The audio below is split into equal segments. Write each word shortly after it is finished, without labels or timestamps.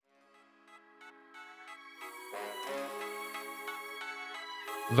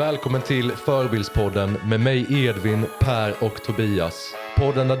Välkommen till Förebildspodden med mig Edvin, Per och Tobias.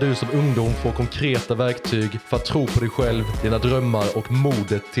 Podden där du som ungdom får konkreta verktyg för att tro på dig själv, dina drömmar och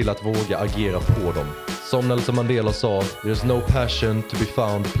modet till att våga agera på dem. Som Nelson Mandela sa, there's no passion to be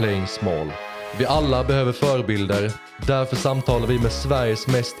found playing small. Vi alla behöver förebilder, därför samtalar vi med Sveriges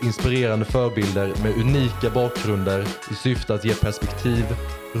mest inspirerande förebilder med unika bakgrunder i syfte att ge perspektiv,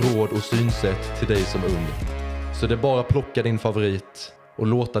 råd och synsätt till dig som ung. Så det är bara att plocka din favorit och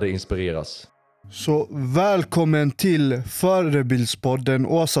låta dig inspireras. Så välkommen till Förebildspodden,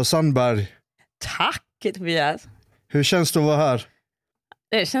 Åsa Sandberg. Tack Tobias. Hur känns det att vara här?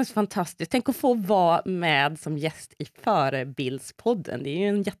 Det känns fantastiskt. Tänk att få vara med som gäst i Förebildspodden. Det är ju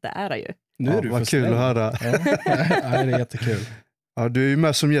en jätteära ju. Nu är du vad kul att höra. Ja, det är jättekul. Ja, du är ju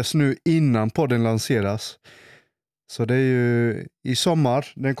med som gäst nu innan podden lanseras. Så det är ju i sommar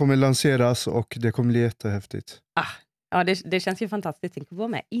den kommer lanseras och det kommer bli jättehäftigt. Ja, det känns ju fantastiskt. Tänk att vara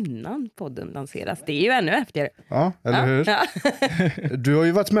med innan podden lanseras. Det är ju ännu häftigare. Ja, eller hur? Ja. Du har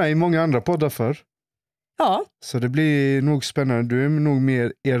ju varit med i många andra poddar förr. Ja. Så det blir nog spännande. Du är nog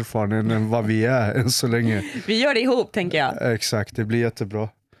mer erfaren än vad vi är än så länge. Vi gör det ihop, tänker jag. Exakt, det blir jättebra.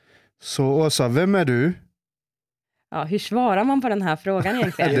 Så Åsa, vem är du? Ja, hur svarar man på den här frågan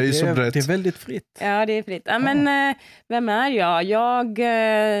egentligen? Det är ju så brett. Det är väldigt fritt. Ja, det är fritt. Ja, men vem är jag?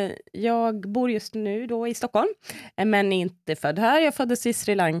 Jag bor just nu då i Stockholm, men är inte född här. Jag föddes i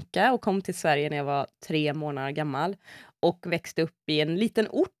Sri Lanka och kom till Sverige när jag var 3 månader gammal. Och växte upp i en liten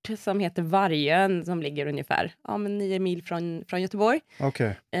ort som heter Vargön, som ligger ungefär 9 mil från Göteborg.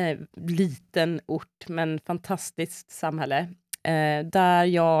 Okej. Liten ort, men fantastiskt samhälle. Där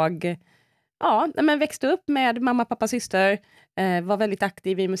jag växte upp med mamma, pappa, syster. Var väldigt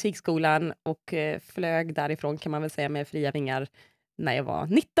aktiv i musikskolan och flög därifrån, kan man väl säga, med fria vingar när jag var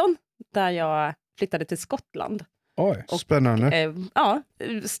 19. Där jag flyttade till Skottland. Oj, och, spännande.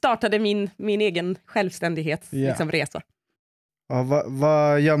 Startade min egen självständighetsresa. Ja,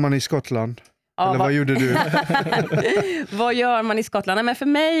 vad gör man i Skottland? Ja, eller vad gjorde du? Vad gör man i Skottland? Nej, men för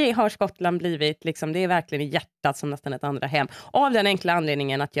mig har Skottland blivit, det är verkligen i hjärtat som nästan ett andra hem. Av den enkla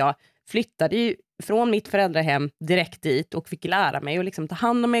anledningen att jag flyttade ju från mitt föräldrahem direkt dit och fick lära mig och ta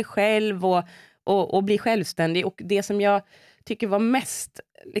hand om mig själv och bli självständig. Och det som jag tycker var mest,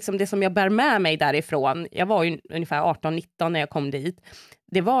 det som jag bär med mig därifrån, jag var ju ungefär 18-19 när jag kom dit,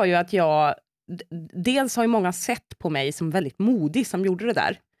 det var ju att jag, dels har ju många sett på mig som väldigt modig som gjorde det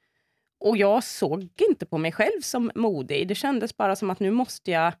där. Och jag såg inte på mig själv som modig. Det kändes bara som att nu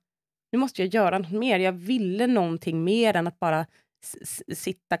måste jag göra något mer. Jag ville någonting mer än att bara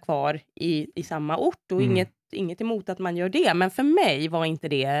sitta kvar i samma ort. Och inget emot att man gör det. Men för mig var inte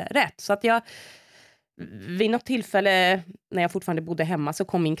det rätt. Så att jag, vid något tillfälle när jag fortfarande bodde hemma, så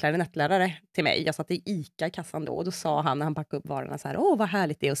kom min klarinettlärare till mig. Jag satt i ICA i kassan då. Och då sa han, när han packade upp varorna, så här: åh, vad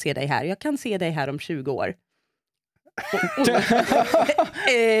härligt det är att se dig här. Jag kan se dig här om 20 år.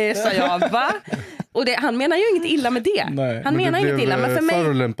 Sa jag, va? Och han menar ju inget illa med det. Nej, han menar inget illa, men för mig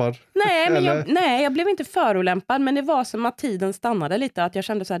förolämpad. Jag blev inte förolämpad, men det var som att tiden stannade lite, att jag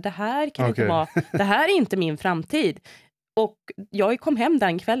kände så här: det här kan inte vara, det här är inte min framtid. Och jag kom hem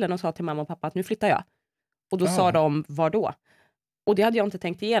den kvällen och sa till mamma och pappa att nu flyttar jag. Och då sa de, var då? Och det hade jag inte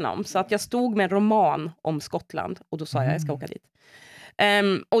tänkt igenom, så att jag stod med en roman om Skottland och då sa jag ska åka dit.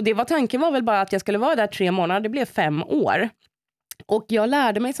 Och tanken var väl bara att jag skulle vara där 3 månader. Det blev 5 år. Och jag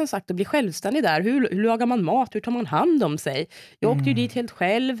lärde mig som sagt att bli självständig där. Hur lagar man mat? Hur tar man hand om sig? Jag åkte ju dit helt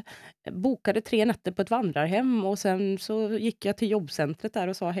själv. Bokade 3 nätter på ett vandrarhem. Och sen så gick jag till jobbcentret där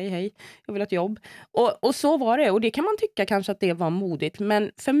och sa hej, jag vill ha ett jobb. Och så var det. Och det kan man tycka kanske att det var modigt.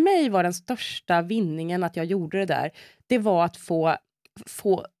 Men för mig var den största vinningen att jag gjorde det där. Det var att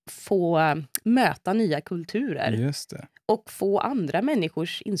få möta nya kulturer. Just det. Och få andra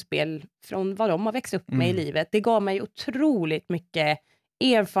människors inspel från vad de har växt upp med i livet. Det gav mig otroligt mycket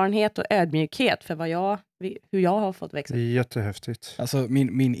erfarenhet och ödmjukhet för hur jag har fått växa upp. Det är jättehäftigt. Alltså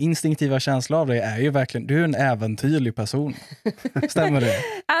min instinktiva känsla av dig är ju verkligen, du är en äventyrlig person. Stämmer det?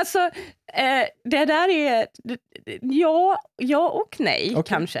 Alltså, det där är ja och nej,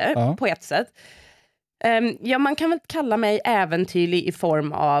 kanske, på ett sätt. Man kan väl kalla mig äventyrlig i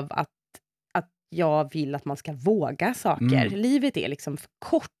form av att jag vill att man ska våga saker. Livet är för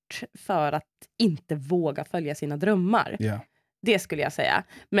kort för att inte våga följa sina drömmar. Yeah. Det skulle jag säga.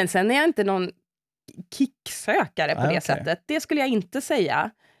 Men sen är jag inte någon kicksökare på det sättet. Det skulle jag inte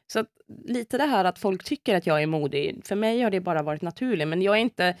säga. Så att, lite det här att folk tycker att jag är modig. För mig har det bara varit naturligt. Men jag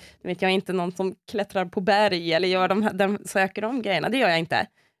är inte någon som klättrar på berg eller gör söker de grejerna. Det gör jag inte.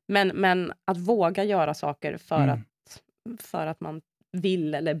 Men att våga göra saker för att man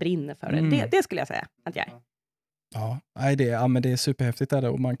vill eller brinner för det. Det skulle jag säga att jag är. Ja, nej, det är superhäftigt där,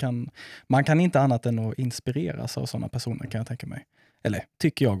 och man kan inte annat än att inspireras av sådana personer, kan jag tänka mig. Eller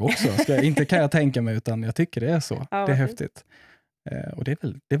tycker jag också. Inte kan jag tänka mig, utan jag tycker det är så. Ja, det är häftigt. Och det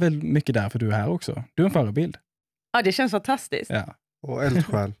är väl mycket därför du är här också. Du är en förebild. Ja, det känns fantastiskt. Ja. Och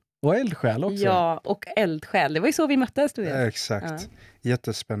eldsjäl. Och eldsjäl också. Ja, och eldsjäl. Det var ju så vi möttes, du vet. Exakt.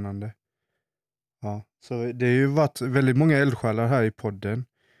 Jättespännande. Ja. Så det har ju varit väldigt många eldsjälar här i podden.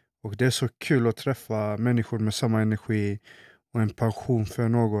 Och det är så kul att träffa människor med samma energi och en passion för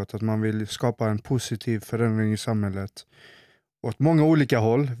något. Att man vill skapa en positiv förändring i samhället. Åt många olika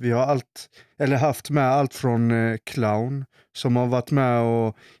håll. Vi har haft med allt från clown som har varit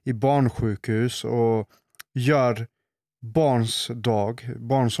med i barnsjukhus och gör barns dag.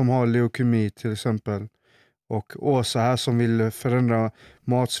 Barn som har leukemi till exempel. Och Åsa här som vill förändra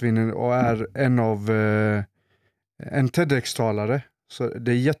matsvinnen och är en TEDx-talare. Så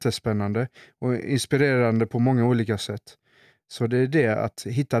det är jättespännande och inspirerande på många olika sätt. Så det är det, att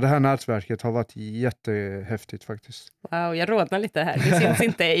hitta det här nätverket har varit jättehäftigt faktiskt. Wow, jag rodnar lite här. Det syns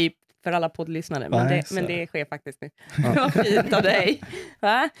inte för alla poddlyssnare, men det sker faktiskt nu. Det var fint av dig.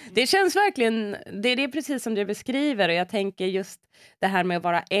 Va? Det känns verkligen, det är precis som du beskriver, och jag tänker just det här med att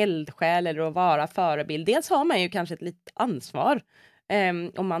vara eldsjäl eller att vara förebild. Dels har man ju kanske ett litet ansvar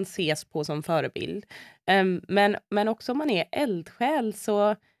om man ses på som förebild. Men också om man är eldsjäl,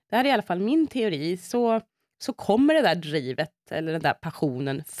 så det här är i alla fall min teori, så kommer det där drivet eller den där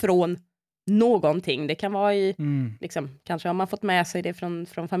passionen från någonting. Det kan vara kanske har man fått med sig det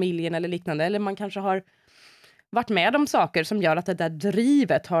från familjen eller liknande, eller man kanske har varit med om saker som gör att det där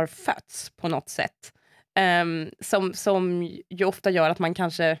drivet har fötts på något sätt. Som ju ofta gör att man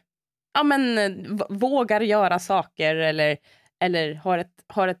kanske vågar göra saker eller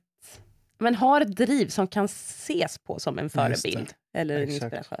har ett driv som kan ses på som en förebild eller en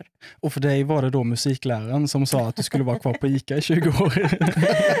inspiratör. Och för dig var det då musikläraren som sa att du skulle vara kvar på ICA i 20 år.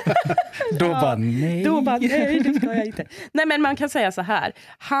 Då bara nej, det ska jag inte. Nej, men man kan säga så här.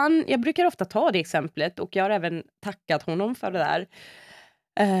 Jag brukar ofta ta det exemplet, och jag har även tackat honom för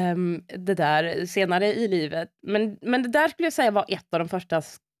det där senare i livet. Men det där skulle jag säga var ett av de första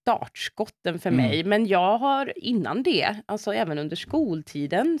startskotten för mig. Men jag har innan det, alltså även under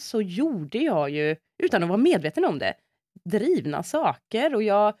skoltiden, så gjorde jag ju, utan att vara medveten om det, drivna saker. Och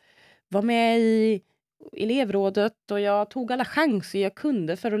jag var med i elevrådet och jag tog alla chanser jag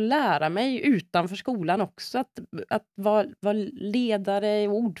kunde för att lära mig utanför skolan också. Att vara ledare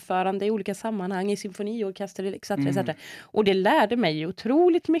och ordförande i olika sammanhang, i symfoniorkester etc. Och det lärde mig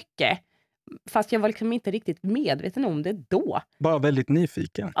otroligt mycket. Fast jag var liksom inte riktigt medveten om det då. Bara väldigt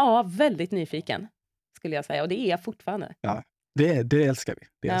nyfiken. Ja, väldigt nyfiken skulle jag säga. Och det är jag fortfarande. Ja, det älskar vi.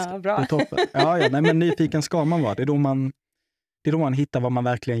 Det älskar. Ja, bra. Det är toppen. Nej, men nyfiken ska man vara. Det är då man hittar vad man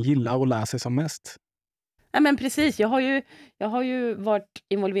verkligen gillar och lär sig som mest. Ja, men precis. Jag har ju varit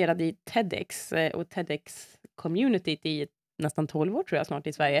involverad i TEDx och TEDx-communityt i nästan 12 år tror jag snart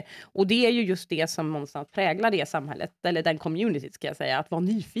i Sverige. Och det är ju just det som någonstans präglar det samhället, eller den communityt ska jag säga, att vara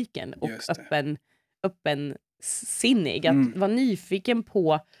nyfiken och öppensinnig. Att vara nyfiken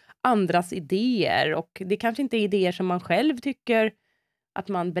på andras idéer, och det kanske inte är idéer som man själv tycker att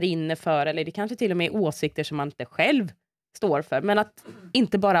man brinner för, eller det kanske till och med är åsikter som man inte själv står för, men att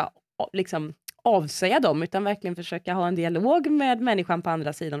inte bara liksom avsäga dem, utan verkligen försöka ha en dialog med människan på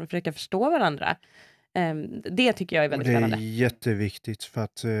andra sidan och försöka förstå varandra. Det tycker jag är väldigt spännande. Det är jätteviktigt för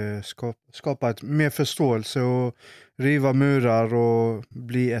att skapa ett mer förståelse och riva murar och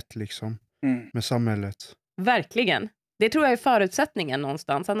bli ett liksom med samhället. Verkligen. Det tror jag är förutsättningen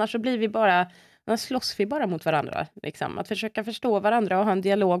någonstans. Annars slåss vi bara mot varandra. Liksom. Att försöka förstå varandra och ha en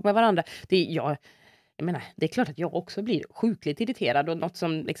dialog med varandra. Jag menar, det är klart att jag också blir sjukligt irriterad och något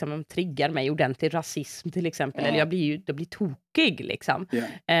som liksom triggar mig ordentligt, rasism till exempel, eller jag blir tokig liksom.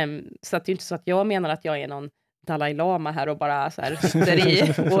 Så att det är inte så att jag menar att jag är någon Dalai Lama här och bara så här sitter i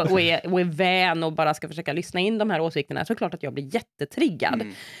och är vän och bara ska försöka lyssna in de här åsikterna. Så klart att jag blir jättetriggad.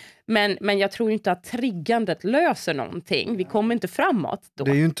 Men jag tror inte att triggandet löser någonting. Vi kommer inte framåt då.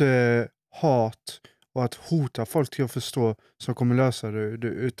 Det är ju inte hat och att hota folk till att förstå som kommer lösa det,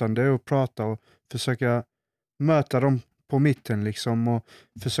 utan det är att prata och försöka möta dem på mitten liksom, och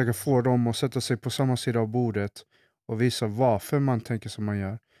försöka få dem att sätta sig på samma sida av bordet och visa varför man tänker som man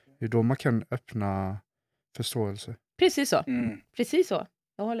gör. Det är då man kan öppna förståelse. Precis så. Precis så.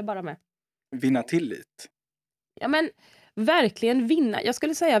 Jag håller bara med. Vinna tillit. Ja, men verkligen vinna. Jag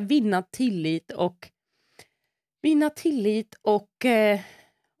skulle säga vinna tillit och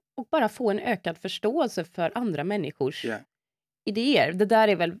bara få en ökad förståelse för andra människors idéer. Det där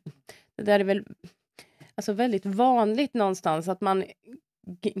är väl alltså väldigt vanligt någonstans, att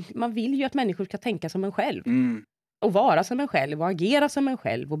man vill ju att människor ska tänka som en själv. och vara som en själv och agera som en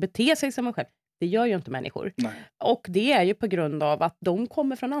själv och bete sig som en själv. Det gör ju inte människor. Nej. Och det är ju på grund av att de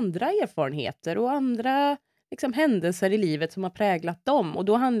kommer från andra erfarenheter och andra liksom, händelser i livet som har präglat dem. Och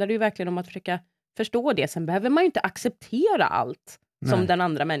då handlar det ju verkligen om att försöka förstå det. Sen behöver man ju inte acceptera allt som den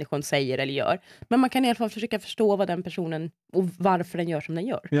andra människan säger eller gör. Men man kan i alla fall försöka förstå vad den personen och varför den gör som den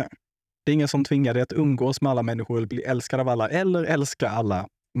gör. Ja. Det är ingen som tvingar dig att umgås med alla människor eller bli älskad av alla eller älska alla.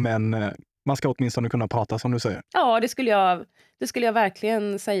 Men man ska åtminstone kunna prata som du säger. Ja, det skulle jag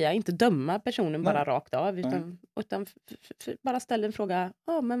verkligen säga. Inte döma personen bara rakt av. Utan bara ställa en fråga.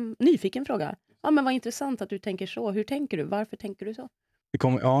 Ja, men nyfiken fråga. Ja, men vad intressant att du tänker så. Hur tänker du? Varför tänker du så? Det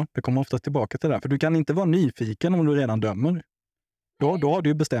kommer ofta tillbaka till det. För du kan inte vara nyfiken om du redan dömer. Då har du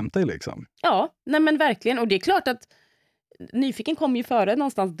ju bestämt dig liksom. Ja, nej men verkligen. Och det är klart att nyfiken kommer ju före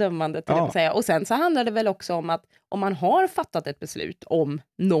någonstans dömande till att säga. Och sen så handlar det väl också om att om man har fattat ett beslut om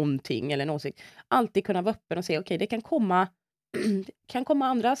någonting eller en åsikt, alltid kunna vara öppen och säga okej, det kan komma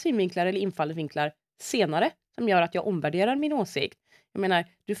andra synvinklar eller infallsvinklar senare som gör att jag omvärderar min åsikt. Jag menar,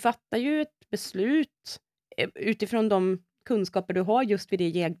 du fattar ju ett beslut utifrån de kunskaper du har just vid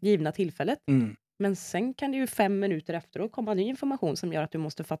det givna tillfället. Mm. Men sen kan det ju 5 minuter efteråt komma ny information som gör att du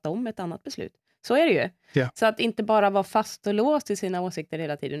måste fatta om ett annat beslut. Så är det ju. Ja. Så att inte bara vara fast och låst i sina åsikter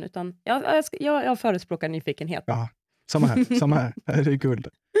hela tiden. Utan jag förespråkar nyfikenhet. Ja, samma här. Det är guld.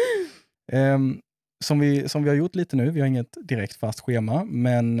 Som vi har gjort lite nu, vi har inget direkt fast schema.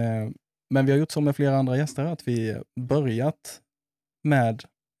 Men vi har gjort som med flera andra gäster. Att vi börjat med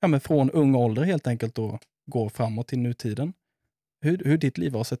från ung ålder helt enkelt och går framåt till nutiden. Hur ditt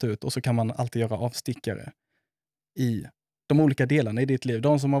liv har sett ut och så kan man alltid göra avstickare i de olika delarna i ditt liv.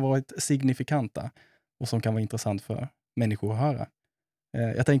 De som har varit signifikanta och som kan vara intressant för människor att höra.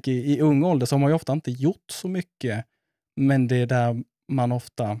 Jag tänker i ung ålder så har man ju ofta inte gjort så mycket, men det är där man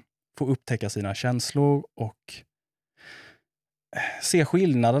ofta får upptäcka sina känslor och se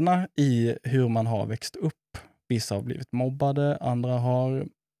skillnaderna i hur man har växt upp. Vissa har blivit mobbade, andra har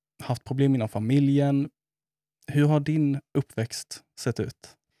haft problem inom familjen. Hur har din uppväxt sett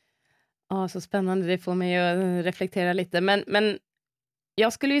ut? Ja, så spännande. Det får mig att reflektera lite. Men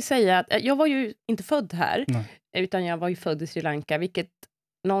jag skulle ju säga att jag var ju inte född här. Nej. Utan jag var ju född i Sri Lanka. Vilket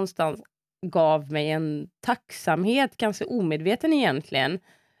någonstans gav mig en tacksamhet, ganska omedveten egentligen,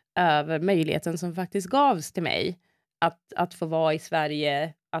 över möjligheten som faktiskt gavs till mig. Att få vara i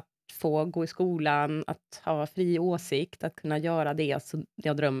Sverige, att få gå i skolan, att ha fri åsikt, att kunna göra det som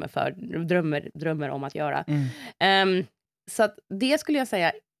jag drömmer om att göra. Så att det skulle jag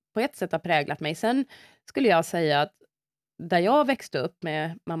säga på ett sätt har präglat mig. Sen skulle jag säga att där jag växte upp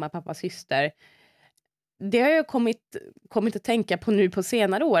med mamma, pappa, syster, det har jag kommit att tänka på nu på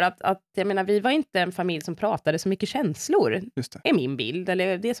senare år. Att jag menar, vi var inte en familj som pratade så mycket känslor. Just det. Är min bild,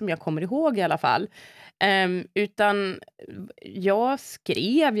 eller det som jag kommer ihåg i alla fall. Utan jag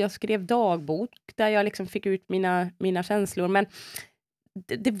skrev dagbok där jag liksom fick ut mina känslor. Men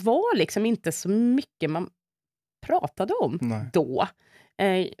det var liksom inte så mycket man pratade om då.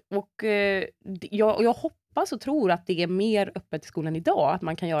 Jag hoppas och tror att det är mer öppet i skolan idag, att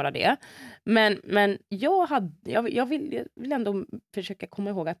man kan göra det. Men jag vill ändå försöka komma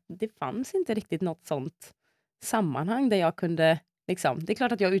ihåg att det fanns inte riktigt något sånt sammanhang där jag kunde liksom, det är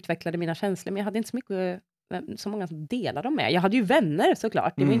klart att jag utvecklade mina känslor, men jag hade inte så många som delade dem med. Jag hade ju vänner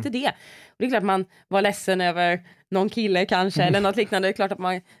såklart, det var inte det. Och det är klart man var ledsen över någon kille kanske eller något liknande, det är klart att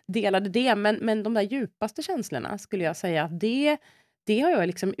man delade det, men de där djupaste känslorna skulle jag säga att det har jag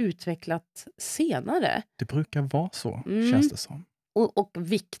liksom utvecklat senare. Det brukar vara så, känns det som. Och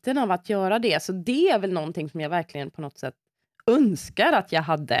vikten av att göra det, så det är väl någonting som jag verkligen på något sätt önskar att jag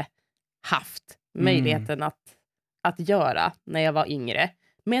hade haft möjligheten att göra när jag var yngre.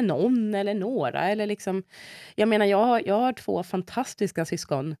 Med någon eller några. Eller liksom, jag menar, jag har 2 fantastiska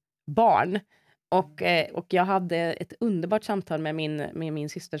syskonbarn. Och jag hade ett underbart samtal med min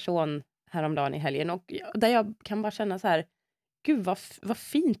systerson häromdagen i helgen. Och där jag kan bara känna så här, gud vad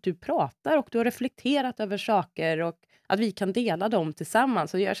fint du pratar. Och du har reflekterat över saker. Och att vi kan dela dem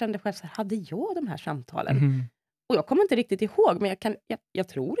tillsammans. Och jag kände själv så här, hade jag de här samtalen? Och jag kommer inte riktigt ihåg, men jag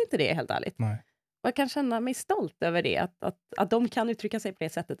tror inte det helt ärligt. Nej. Och jag kan känna mig stolt över det. Att de kan uttrycka sig på det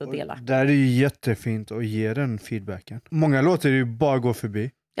sättet och dela. Det är ju jättefint att ge den feedbacken. Många låter ju bara gå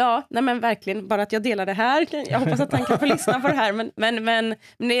förbi. Ja, nej men verkligen. Bara att jag delar det här. Jag hoppas att han kan få lyssna på det här. Men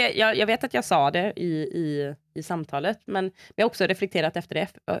jag vet att jag sa det i samtalet. Men jag har också reflekterat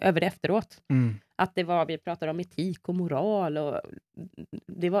över det efteråt. Att vi pratade om etik och moral. Och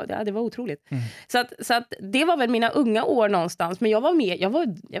det var otroligt. Så att det var väl mina unga år någonstans. Men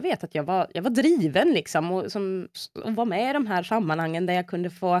jag vet att jag var driven liksom. Och var med i de här sammanhangen där jag kunde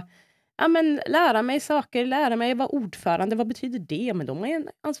få lära mig saker, lära mig vara ordförande. Vad betyder det? Men då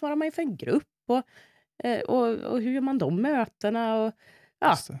ansvarar man ju för en grupp och hur gör man de mötena? Och,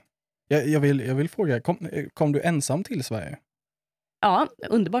 ja. Jag vill fråga, kom du ensam till Sverige? Ja,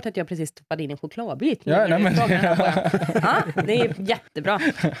 underbart att jag precis toppade in en chokladbit. Ja, Det är jättebra.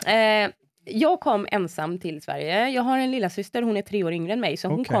 Jag kom ensam till Sverige. Jag har en lilla syster, hon är 3 år yngre än mig. Så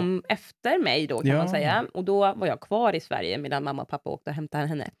hon kom efter mig då kan man säga. Och då var jag kvar i Sverige medan mamma och pappa åkte och hämtade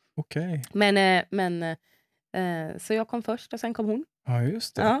henne. Okej. Så jag kom först och sen kom hon. Ja,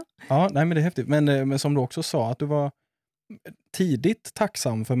 just det. Ja, nej, men det är häftigt. Men som du också sa, att du var tidigt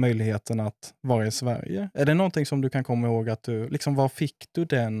tacksam för möjligheten att vara i Sverige. Är det någonting som du kan komma ihåg att du, liksom, var fick du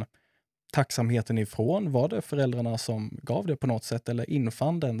den tacksamheten ifrån? Var det föräldrarna som gav det på något sätt eller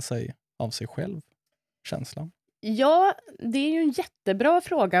infann den sig av sig själv, känslan? Ja, det är ju en jättebra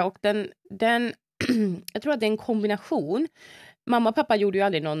fråga och den jag tror att det är en kombination. Mamma och pappa gjorde ju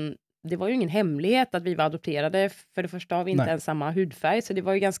aldrig det var ju ingen hemlighet att vi var adopterade. För det första har vi inte ens samma hudfärg, så det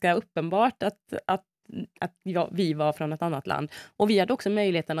var ju ganska uppenbart att vi var från ett annat land. Och vi hade också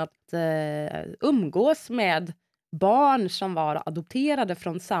möjligheten att umgås med barn som var adopterade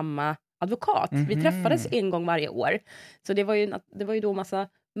från samma advokat. Vi träffades en gång varje år. Så det var ju då massa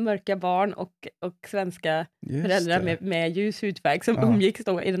mörka barn och svenska föräldrar med ljus hudfärg som umgicks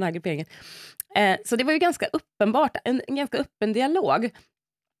då i den här grupperingen. Så det var ju ganska uppenbart, en ganska öppen dialog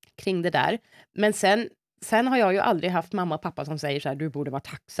kring det där. Men sen har jag ju aldrig haft mamma och pappa som säger så här: du borde vara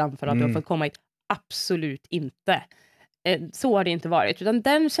tacksam för att du har fått komma hit. Absolut inte. Så har det inte varit. Utan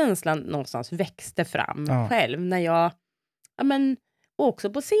den känslan någonstans växte fram själv när jag, och också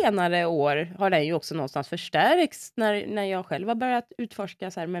på senare år har den ju också någonstans förstärkts när jag själv har börjat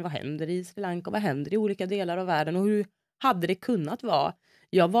utforska så här, men vad händer i Sri Lanka, vad händer i olika delar av världen och hur hade det kunnat vara?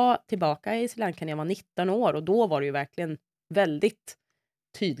 Jag var tillbaka i Sri Lanka när jag var 19 år och då var det ju verkligen väldigt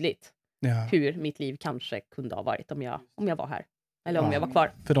tydligt hur mitt liv kanske kunde ha varit om jag var här. Eller om jag var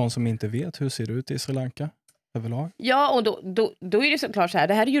kvar. För de som inte vet, hur ser det ut i Sri Lanka överlag? Ja, och då är det såklart så här,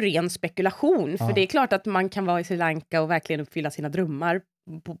 det här är ju ren spekulation. För det är klart att man kan vara i Sri Lanka och verkligen uppfylla sina drömmar.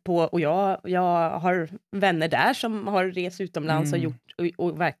 Och jag har vänner där som har rest utomlands och gjort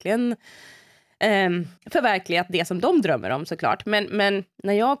och verkligen förverkligat det som de drömmer om såklart. Men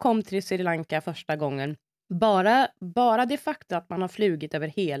när jag kom till Sri Lanka första gången, bara det faktum att man har flugit över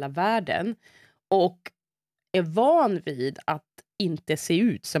hela världen och är van vid att inte se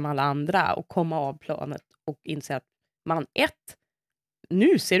ut som alla andra och komma av planet och inse att man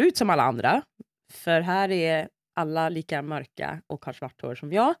nu ser ut som alla andra, för här är alla lika mörka och har svart hår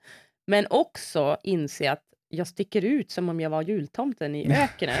som jag, men också inse att jag sticker ut som om jag var jultomten i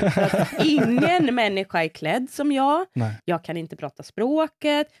öknen. För att ingen människa är klädd som jag. Nej. Jag kan inte prata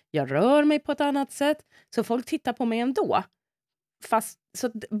språket. Jag rör mig på ett annat sätt. Så folk tittar på mig ändå. Fast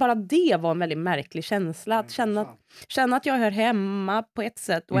så bara det var en väldigt märklig känsla. Att känna att jag hör hemma på ett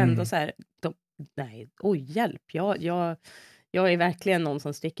sätt och ändå så här, hjälp. Jag är verkligen någon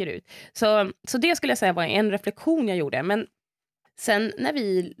som sticker ut. Så det skulle jag säga var en reflektion jag gjorde. Men sen när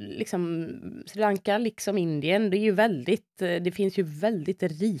vi liksom Sri Lanka liksom Indien, det finns ju väldigt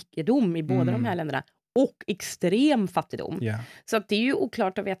rikedom i båda de här länderna och extrem fattigdom. Yeah. Så att det är ju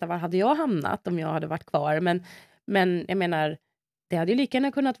oklart att veta var hade jag hamnat om jag hade varit kvar, men jag menar, det hade ju lika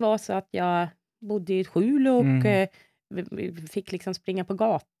gärna kunnat vara så att jag bodde i ett skjul och fick liksom springa på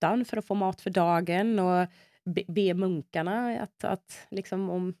gatan för att få mat för dagen och be munkarna att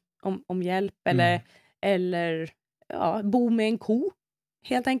liksom om hjälp eller bo med en ko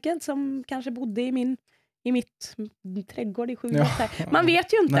helt enkelt som kanske bodde i mitt trädgård i skjulet. Man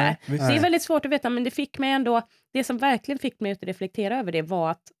vet ju inte. Nej, det är väldigt svårt att veta, men det fick mig ändå, det som verkligen fick mig att reflektera över det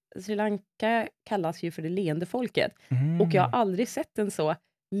var att Sri Lanka kallas ju för det leende folket. Och jag har aldrig sett en så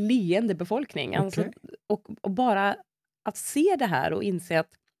leende befolkning. Okay. Alltså, och bara att se det här och inse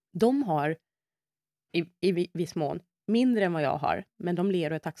att de har i viss mån mindre än vad jag har, men de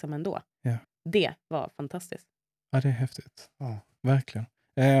ler och är tacksamma ändå. Ja. Det var fantastiskt. Ja, det är häftigt. Ja, verkligen.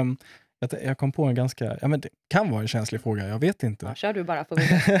 Jag kom på en det kan vara en känslig fråga, jag vet inte. Ja, kör du bara för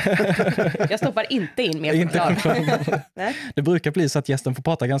mig. Jag stoppar inte in mer choklad. Det brukar bli så att gästen får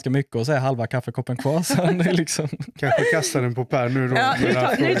prata ganska mycket och så är halva kaffekoppen kvar. Så liksom. Kanske kastar den på Per nu då. Ja,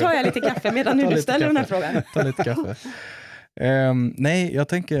 nu tar jag lite kaffe medan du ställer den här frågan. Ta lite kaffe. Nej, jag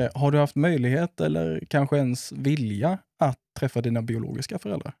tänker, har du haft möjlighet eller kanske ens vilja att träffa dina biologiska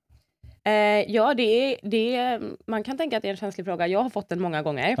föräldrar? Ja, man kan tänka att det är en känslig fråga. Jag har fått den många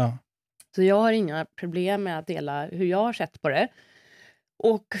gånger. Ja. Så jag har inga problem med att dela hur jag har sett på det.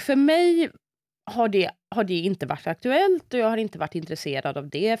 Och för mig har det inte varit aktuellt och jag har inte varit intresserad av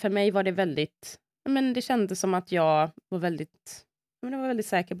det. För mig var det väldigt, det kändes som att jag var väldigt jag var väldigt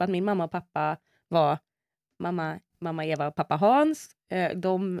säker på att min mamma och pappa var mamma Eva och pappa Hans.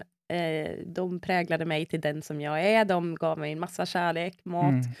 De präglade mig till den som jag är. De gav mig en massa kärlek,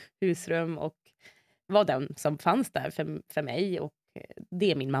 mat, husrum och var den som fanns där för mig. Och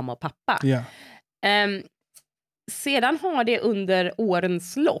det är min mamma och pappa. Ja. Sedan har det under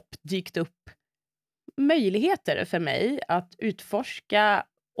årens lopp dykt upp möjligheter för mig att utforska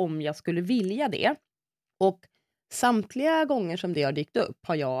om jag skulle vilja det. Och samtliga gånger som det har dykt upp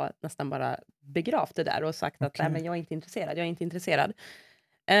har jag nästan bara begravt det där och sagt att nej, men jag är inte intresserad.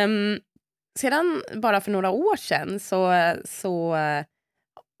 Sedan bara för några år sedan så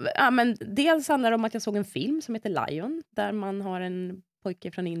men dels handlar det om att jag såg en film som heter Lion, där man har en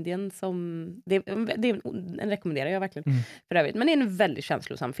pojke från Indien som den rekommenderar jag verkligen för övrigt, men det är en väldigt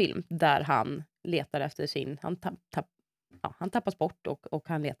känslosam film där han letar efter sin han tappas bort och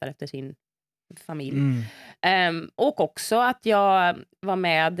han letar efter sin familj. Och också att jag var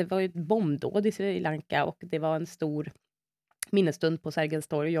med, det var ju ett bombdåd i Sri Lanka och det var en stor minnesstund på Sergels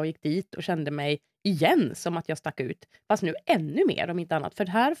torg. Jag gick dit och kände mig igen som att jag stack ut. Fast nu ännu mer om inte annat. För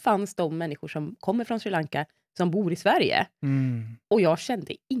här fanns de människor som kommer från Sri Lanka som bor i Sverige. Och jag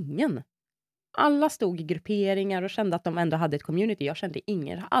kände ingen. Alla stod i grupperingar och kände att de ändå hade ett community. Jag kände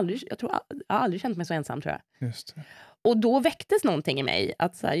ingen. Jag har aldrig känt mig så ensam, tror jag. Just det. Och då väcktes någonting i mig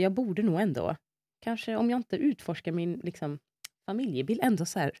att så här, jag borde nog ändå, kanske om jag inte utforskar min familjebild, ändå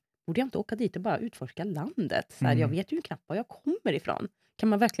så här, borde jag inte åka dit och bara utforska landet? Så här, jag vet ju knappt var jag kommer ifrån. Kan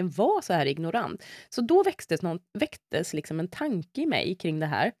man verkligen vara så här ignorant? Så då väcktes liksom en tanke i mig kring det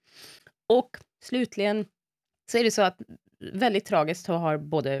här. Och slutligen så är det så att väldigt tragiskt så har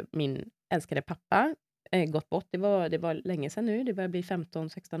både min älskade pappa gått bort. Det var länge sedan nu. Det börjar bli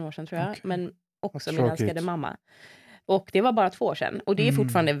 15-16 år sedan, tror jag. Okay. Men också min älskade mamma. Och det var bara 2 år sedan. Och det är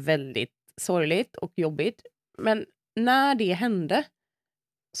fortfarande väldigt sorgligt och jobbigt. Men när det hände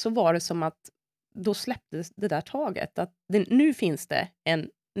så var det som att då släpptes det där taget. Att nu finns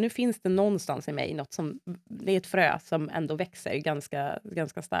det någonstans i mig något som, det är ett frö som ändå växer ganska,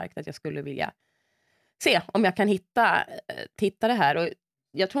 ganska starkt, att jag skulle vilja se om jag kan hitta det här. Och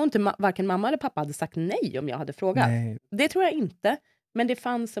jag tror inte varken mamma eller pappa hade sagt nej om jag hade frågat. Nej. Det tror jag inte. Men det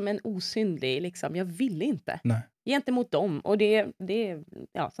fanns som en osynlig, liksom, jag ville inte. Nej. Gentemot dem. Och det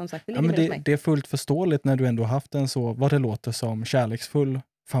ja, som sagt, det ligger med mig. Det är fullt förståeligt när du ändå haft en så, vad det låter som, kärleksfull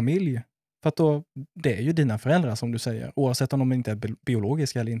familj. För att då, det är ju dina föräldrar som du säger, oavsett om de inte är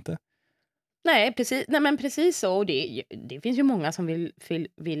biologiska eller inte. Nej, precis. Nej, men precis så. Och det finns ju många som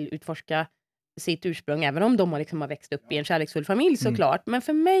vill utforska sitt ursprung, även om de har växt upp i en kärleksfull familj, såklart. Men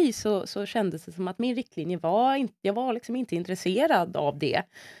för mig så kändes det som att min riktlinje jag var liksom inte intresserad av det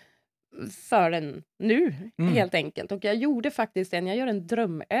förrän nu, helt enkelt. Och jag gjorde faktiskt jag gör en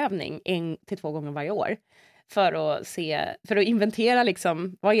drömövning 1 till 2 gånger varje år för att inventera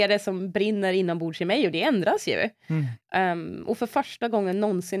liksom, vad är det som brinner inombords i mig, och det ändras ju. Och för första gången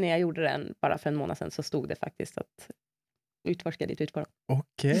någonsin när jag gjorde den, bara för en månad sedan, så stod det faktiskt att utforska ditt ursprung.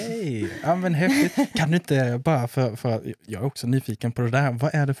 Okej, ja, men häftigt. Kan du inte bara, för jag är också nyfiken på det där,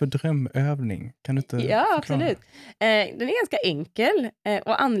 vad är det för drömövning? Kan du inte förklara? Absolut. Den är ganska enkel,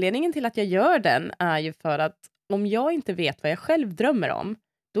 och anledningen till att jag gör den är ju för att om jag inte vet vad jag själv drömmer om,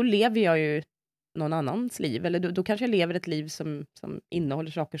 då lever jag ju någon annans liv, eller då kanske jag lever ett liv som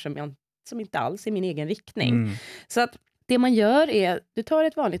innehåller saker som inte alls är min egen riktning. Så att det man gör är, du tar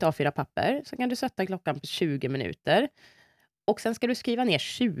ett vanligt A4-papper, så kan du sätta klockan på 20 minuter. Och sen ska du skriva ner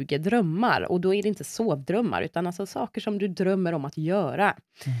 20 drömmar. Och då är det inte sovdrömmar, utan alltså saker som du drömmer om att göra.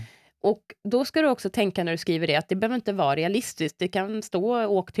 Och då ska du också tänka när du skriver det, att det behöver inte vara realistiskt. Det kan stå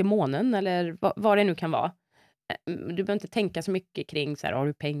åk till månen, eller vad det nu kan vara. Du behöver inte tänka så mycket kring så här, har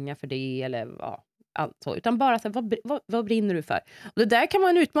du pengar för det, eller allt så, utan bara så här, vad brinner du för? Och det där kan vara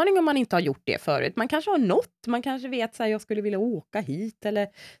en utmaning om man inte har gjort det förut. Man kanske har något, man kanske vet så här, jag skulle vilja åka hit eller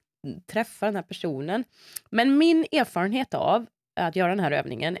träffa den här personen. Men min erfarenhet av att göra den här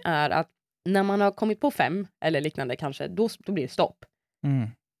övningen är att när man har kommit på 5 eller liknande kanske, då blir det stopp.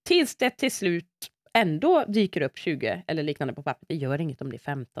 Tills det till slut ändå dyker upp 20 eller liknande på pappret. Det gör inget om det är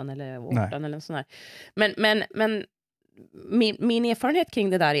 15 eller 18 eller sån här. Men min erfarenhet kring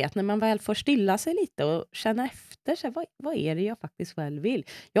det där är att när man väl får stilla sig lite och känna efter sig, vad är det jag faktiskt väl vill?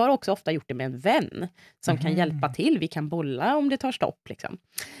 Jag har också ofta gjort det med en vän som kan hjälpa till. Vi kan bolla om det tar stopp. Liksom.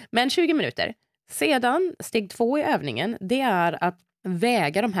 Men 20 minuter. Sedan, steg 2 i övningen, det är att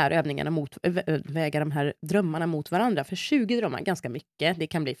väga de här drömmarna mot varandra. För 20 drömmar, ganska mycket. Det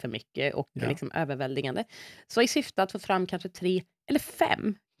kan bli för mycket och liksom överväldigande. Så i syfte att få fram kanske 3 eller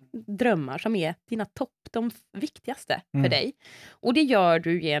 5 drömmar som är dina de viktigaste för dig. Och det gör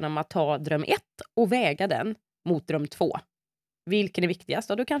du genom att ta dröm 1 och väga den mot dröm 2. Vilken är viktigast?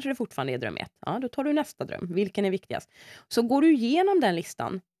 Ja, då kanske det fortfarande är dröm 1. Ja, då tar du nästa dröm. Vilken är viktigast? Så går du igenom den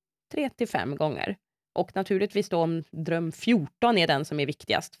listan 3-5 gånger. Och naturligtvis då om dröm 14 är den som är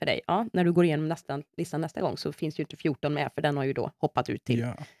viktigast för dig. Ja, när du går igenom listan nästa gång så finns ju inte 14 med, för den har ju då hoppat ut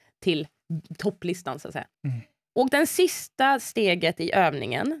till topplistan så att säga. Och den sista steget i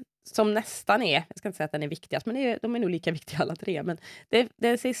övningen som nästan är, jag ska inte säga att den är viktigast, men de är nog lika viktiga alla tre, men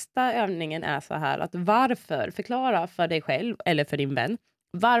den sista övningen är så här att förklara för dig själv eller för din vän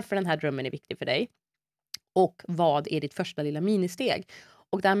varför den här drömmen är viktig för dig och vad är ditt första lilla ministeg.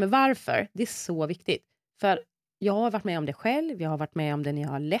 Och det här med varför, det är så viktigt. För jag har varit med om det själv, jag har varit med om det när jag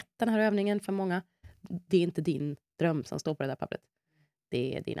har lett den här övningen för många. Det är inte din dröm som står på det där pappret.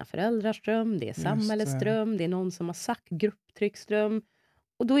 Det är dina föräldrars dröm, det är samhällets dröm, det är någon som har sagt grupptrycksdröm.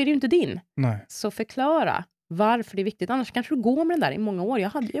 Och då är det ju inte din. Nej. Så förklara varför det är viktigt. Annars kanske du går med den där i många år.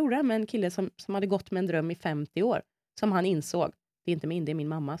 Jag gjorde det med en kille som hade gått med en dröm i 50 år. Som han insåg, det är inte min, det är min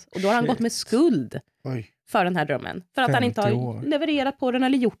mammas. Och då har han gått med skuld för den här drömmen. För att han inte har levererat på den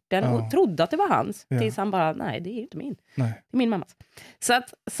eller gjort den. Och trodde att det var hans. Tills han bara, nej det är inte min. Nej. Det är min mammas.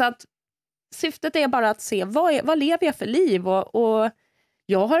 Så att syftet är bara att se, vad lever jag för liv? Och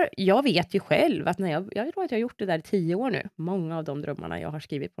jag vet ju själv att när jag tror att jag har gjort det där i 10 år nu. Många av de drömmarna jag har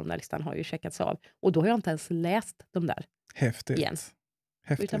skrivit på den där listan har ju checkats av. Och då har jag inte ens läst de där. Häftigt. Igen.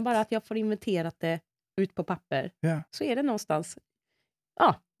 Häftigt. Utan bara att jag får inventerat det ut på papper. Ja. Så är det någonstans.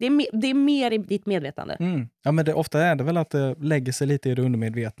 Ja, det är mer i ditt medvetande. Ja, men ofta är det väl att det lägger sig lite i det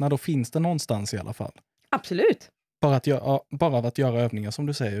undermedvetna. Då finns det någonstans i alla fall. Absolut. Bara av att göra övningar som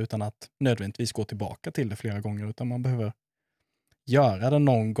du säger, utan att nödvändigtvis gå tillbaka till det flera gånger. Utan man behöver göra det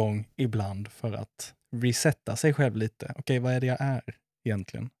någon gång ibland för att resetta sig själv lite. Okej, vad är det jag är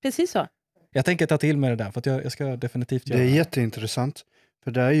egentligen? Precis så. Jag tänker ta till mig det där, för att jag ska definitivt göra det. Det är jätteintressant.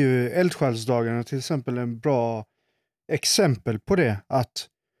 För det är ju eldsjälsdagarna till exempel en bra exempel på det. Att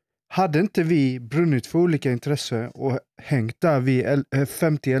hade inte vi brunnit för olika intressen och hängt där vid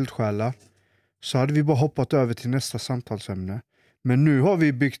 50 eldsjälar, så hade vi bara hoppat över till nästa samtalsämne. Men nu har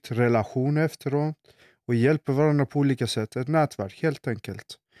vi byggt relationer efteråt och hjälper varandra på olika sätt. Ett nätverk helt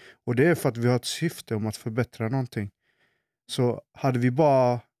enkelt. Och det är för att vi har ett syfte om att förbättra någonting. Så hade vi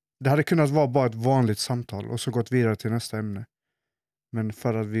det hade kunnat vara bara ett vanligt samtal och så gått vidare till nästa ämne. Men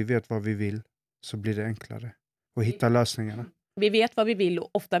för att vi vet vad vi vill så blir det enklare att hitta lösningarna. Vi vet vad vi vill och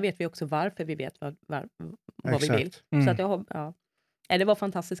ofta vet vi också varför vi vet vad vi vill. Så att det var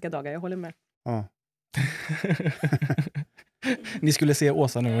fantastiska dagar, jag håller med. Ja. Ni skulle se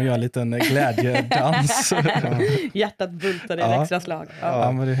Åsa nu och göra en liten glädjedans. Hjärtat bultade i extra slag.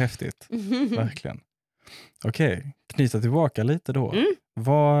 Ja, men det är häftigt. Verkligen. Okej, knyta tillbaka lite då.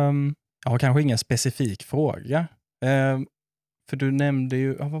 Jag har kanske ingen specifik fråga. För du nämnde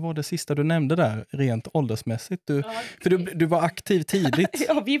ju, vad var det sista du nämnde där, rent åldersmässigt? För du var aktiv tidigt.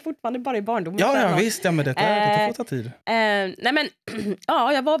 Ja, vi är fortfarande bara i barndomen. Ja, visst, men det får ta tid. Nej men,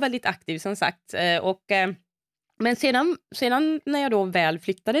 jag var väldigt aktiv som sagt. Men sedan när jag då väl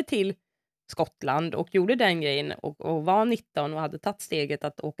flyttade till Skottland och gjorde den grejen och var 19 och hade tagit steget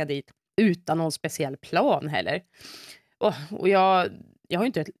att åka dit utan någon speciell plan heller. Och jag har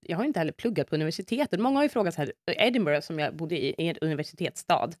inte heller pluggat på universitetet. Många har ju frågat så här, Edinburgh som jag bodde i är en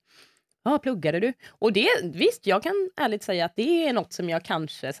universitetsstad. Ja, pluggade du? Och visst, jag kan ärligt säga att det är något som jag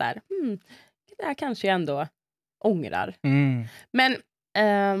kanske så här, det här kanske jag ändå ångrar. Men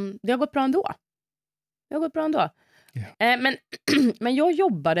det har gått bra ändå. Yeah. Men jag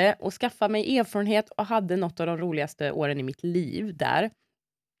jobbade och skaffade mig erfarenhet och hade något av de roligaste åren i mitt liv där.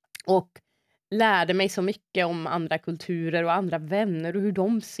 Och lärde mig så mycket om andra kulturer och andra vänner och hur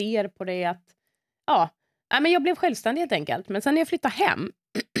de ser på det. Men jag blev självständig helt enkelt. Men sen när jag flyttade hem,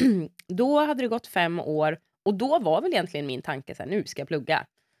 då hade det gått 5 år. Och då var väl egentligen min tanke så här, nu ska jag plugga.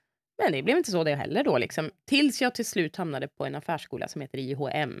 Men det blev inte så det heller då liksom. Tills jag till slut hamnade på en affärsskola som heter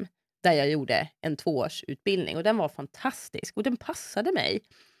IHM. Där jag gjorde en 2-årsutbildning. Och den var fantastisk. Och den passade mig.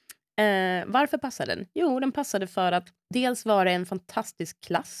 Varför passade den? Jo, den passade för att dels var det en fantastisk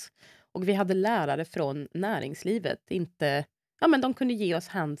klass. Och vi hade lärare från näringslivet. De kunde ge oss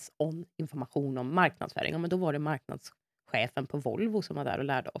hands-on information om marknadsföring. Men då var det marknadschefen på Volvo som var där och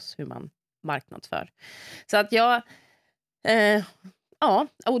lärde oss hur man marknadsför. Så att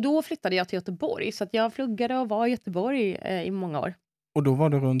och då flyttade jag till Göteborg. Så att jag pluggade och var i Göteborg i många år. Och då var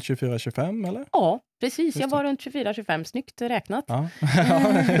du runt 24-25 eller? Ja, precis. Jag var runt 24-25. Snyggt räknat. Ja.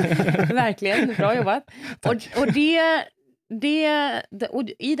 Verkligen, bra jobbat. Och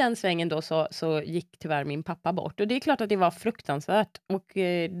i den svängen då så gick tyvärr min pappa bort. Och det är klart att det var fruktansvärt. Och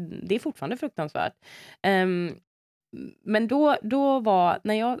det är fortfarande fruktansvärt. Men då var,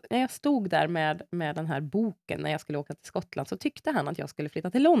 när jag stod där med den här boken, när jag skulle åka till Skottland, så tyckte han att jag skulle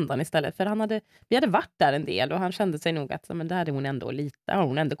flytta till London istället. För vi hade varit där en del och han kände sig nog att men där hade hon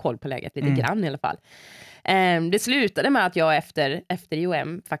ändå koll på läget lite grann i alla fall. Det slutade med att jag efter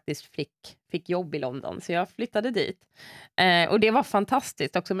IOM faktiskt fick jobb i London, så jag flyttade dit. Och det var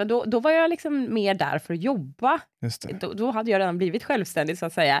fantastiskt också, men då var jag liksom mer där för att jobba. Just det. Då hade jag redan blivit självständig så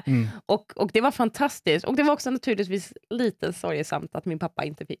att säga. Och det var fantastiskt. Och det var också naturligtvis lite sorgesamt att min pappa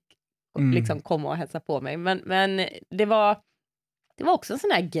inte fick liksom komma och hälsa på mig. Men det var också en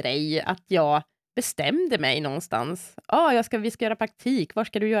sån här grej att jag bestämde mig någonstans. Vi ska göra praktik. Var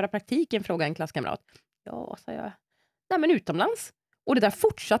ska du göra praktiken? Frågade en klasskamrat. Ja, sa jag. Nej, men utomlands. Och det där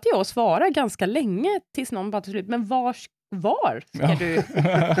fortsatte jag att svara ganska länge tills någon bara till slut. Men var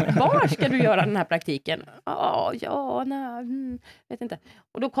ska du göra den här praktiken? Vet inte.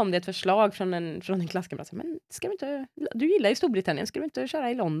 Och då kom det ett förslag från en klasskamrat. Men du gillar ju Storbritannien, ska du inte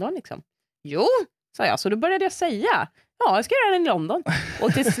köra i London liksom? Jo, sa jag. Så då började jag säga, jag ska göra den i London.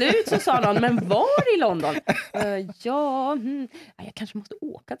 Och till slut så sa någon, men var i London? Jag kanske måste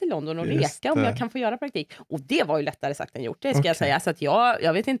åka till London och leka om jag kan få göra praktik. Och det var ju lättare sagt än gjort, det ska jag säga. Så att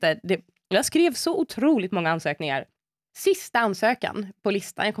jag vet inte, jag skrev så otroligt många ansökningar. Sista ansökan på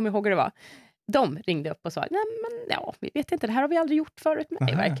listan, jag kommer ihåg hur det var. De ringde upp och sa, vi vet inte, det här har vi aldrig gjort förut. Men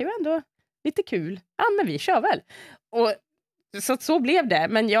det verkar ju ändå lite kul. Ja, men vi kör väl. Och så blev det.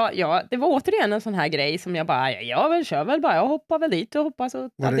 Men det var återigen en sån här grej som jag bara, jag kör väl bara. Jag hoppar väl dit och hoppas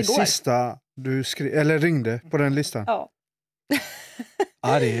att det går. Var det sista du ringde på den listan? Ja.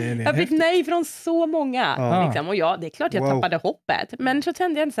 Det jag fick nej från så många. Liksom. Och det är klart jag tappade hoppet. Men så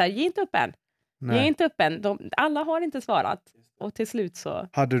kände jag inte så här, ge inte upp än. Nej. Ge inte upp än. Alla har inte svarat. Och till slut så...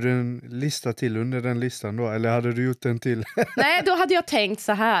 Hade du en lista till under den listan då? Eller hade du gjort en till? Nej, då hade jag tänkt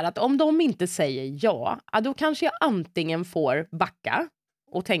så här att om de inte säger ja, då kanske jag antingen får backa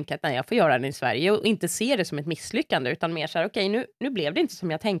och tänka att nej, jag får göra den i Sverige och inte se det som ett misslyckande utan mer så här, okej, nu blev det inte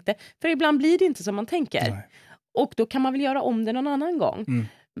som jag tänkte. För ibland blir det inte som man tänker. Nej. Och då kan man väl göra om det någon annan gång.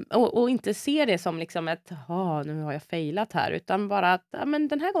 Och inte se det som liksom nu har jag failat här, utan bara att men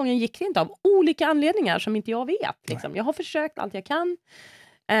den här gången gick det inte av olika anledningar som inte jag vet. Liksom. Jag har försökt allt jag kan,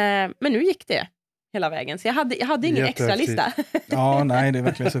 men nu gick det hela vägen. Så jag hade ingen extra lista. Ja, nej, det är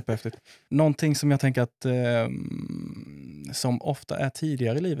verkligen superhäftigt. Någonting som jag tänker att som ofta är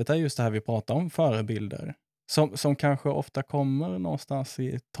tidigare i livet är just det här vi pratar om, förebilder. Som kanske ofta kommer någonstans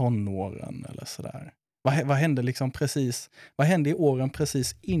i tonåren eller sådär. Vad hände liksom vad hände i åren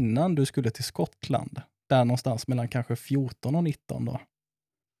precis innan du skulle till Skottland? Där någonstans mellan kanske 14 och 19 då?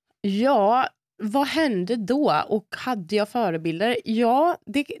 Ja, vad hände då? Och hade jag förebilder? Ja,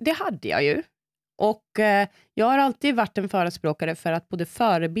 det hade jag ju. Och jag har alltid varit en förespråkare för att både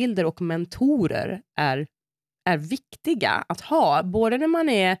förebilder och mentorer är viktiga att ha. Både när man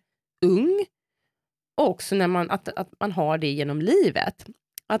är ung och också när att man har det genom livet.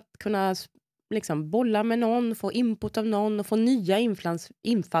 Att kunna liksom bolla med någon, få input av någon och få nya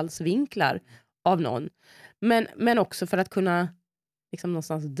infallsvinklar av någon. Men också för att kunna liksom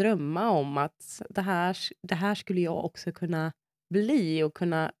någonstans drömma om att det här skulle jag också kunna bli och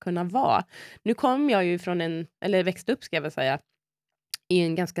kunna vara. Nu kom jag ju eller växte upp ska jag väl säga, i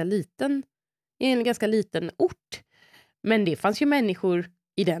en ganska liten ort. Men det fanns ju människor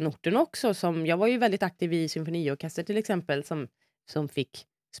i den orten också jag var ju väldigt aktiv i symfoniorkester till exempel som fick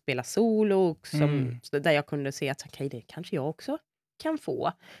spela solo där jag kunde se att okej, det kanske jag också kan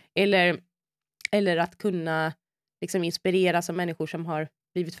få. Eller att kunna liksom inspireras av människor som har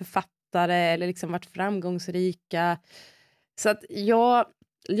blivit författare eller liksom varit framgångsrika. Så att jag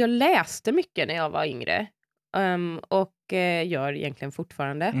läste mycket när jag var yngre och gör egentligen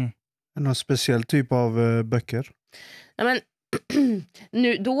fortfarande. Någon speciell typ av böcker? Ja, men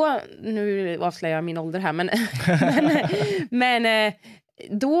nu avslöjar jag min ålder här men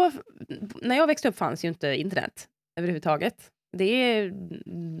då, när jag växte upp fanns ju inte internet överhuvudtaget.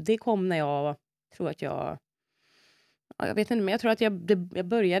 Det kom när jag tror att jag vet inte, men jag tror att jag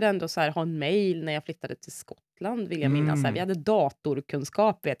började ändå så här ha en mail när jag flyttade till Skottland, vill jag minnas. Vi hade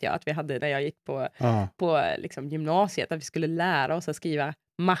datorkunskap, vet jag, att vi hade när jag gick på liksom gymnasiet, att vi skulle lära oss att skriva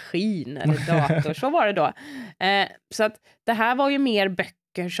maskin eller dator, så var det då. Så att det här var ju mer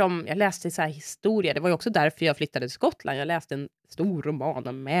böcker som jag läste så här historia. Det var ju också därför jag flyttade till Skottland. Jag läste en stor roman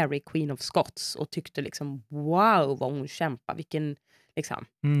om Mary, Queen of Scots och tyckte liksom wow vad hon kämpar,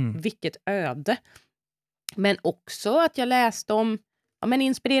 vilket öde. Men också att jag läste om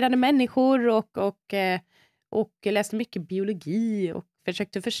inspirerade människor och läste mycket biologi och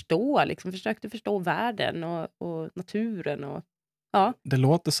försökte förstå världen och naturen och Ja. Det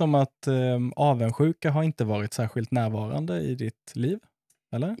låter som att avundsjuka har inte varit särskilt närvarande i ditt liv,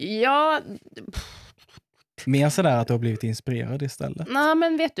 eller? Ja, Mer sådär att du har blivit inspirerad istället. nej,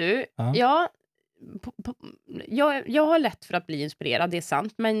 men vet du, Ja. jag har lätt för att bli inspirerad, det är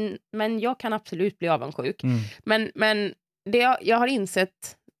sant, men jag kan absolut bli avundsjuk. Men det jag har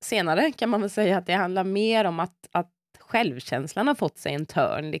insett senare kan man väl säga att det handlar mer om att självkänslan har fått sig en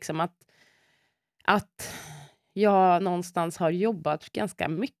törn, liksom att jag någonstans har jobbat ganska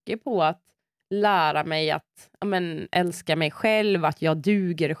mycket på att lära mig att älska mig själv, att jag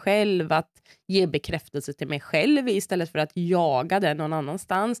duger själv, att ge bekräftelse till mig själv istället för att jaga den någon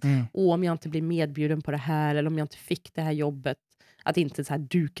annanstans. Och om jag inte blir medbjuden på det här eller om jag inte fick det här jobbet, att inte så här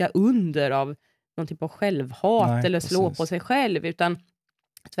duka under av någon typ av självhat eller slå på sig själv, utan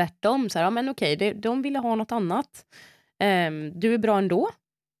tvärtom så här, okej, de ville ha något annat. Du är bra ändå.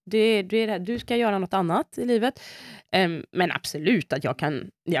 Du ska göra något annat i livet. Men absolut att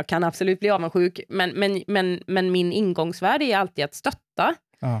jag kan absolut bli avundsjuk. Men min ingångsvärde är alltid att stötta.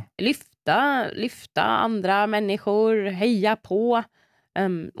 Lyfta andra människor. Heja på.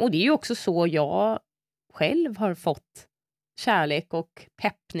 Och det är ju också så jag själv har fått kärlek och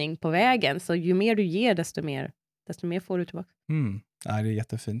peppning på vägen. Så ju mer du ger, desto mer får du tillbaka. Nej, det är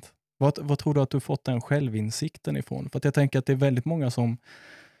jättefint. Vad tror du att du fått den självinsikten ifrån? För att jag tänker att det är väldigt många som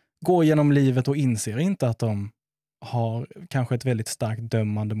går genom livet och inser inte att de har kanske ett väldigt starkt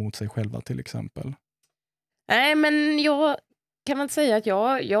dömande mot sig själva till exempel. Nej, men jag kan väl säga att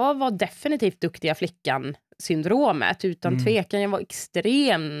jag var definitivt duktiga flickan-syndromet. Utan tvekan, jag var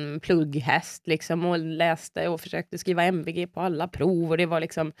extrem plugghäst liksom, och läste och försökte skriva MVG på alla prov. Och det var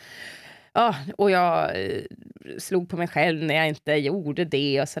liksom... Ja, och jag slog på mig själv när jag inte gjorde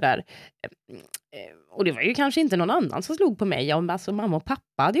det och sådär. Och det var ju kanske inte någon annan som slog på mig. Alltså mamma och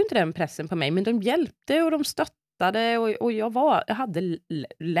pappa hade ju inte den pressen på mig. Men de hjälpte och de stöttade. Och jag hade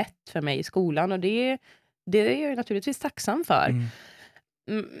lätt för mig i skolan. Och det är jag naturligtvis tacksam för.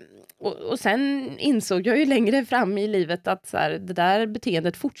 Och sen insåg jag ju längre fram i livet att så här, det där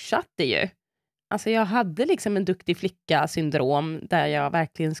beteendet fortsatte ju. Alltså jag hade liksom en duktig flicka-syndrom där jag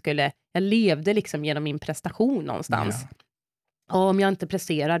verkligen jag levde liksom genom min prestation någonstans. Och om jag inte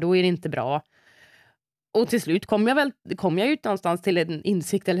presterar, då är det inte bra. Och till slut kom jag ut någonstans till en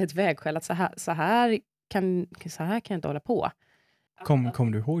insikt eller ett vägskäl att så här kan jag inte hålla på.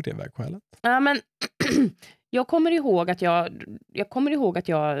 Kom du ihåg det vägskälet? Ja, men jag kommer ihåg att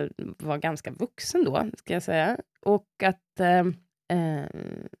jag var ganska vuxen då, ska jag säga. Och att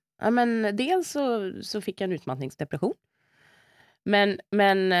dels så fick jag en utmattningsdepression.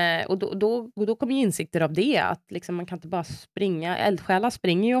 Och då kom ju insikter av det, att liksom man kan inte bara springa, eldsjälar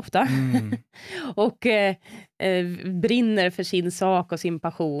springer ju ofta och brinner för sin sak och sin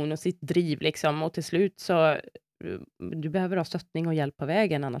passion och sitt driv liksom, och till slut så du behöver ha stöttning och hjälp på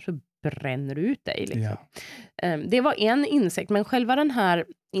vägen, annars så bränner du ut dig liksom. Det var en insikt, men själva den här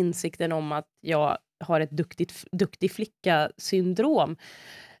insikten om att jag har ett duktig flicka-syndrom,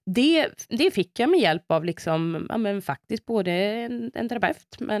 det fick jag med hjälp av liksom, faktiskt både en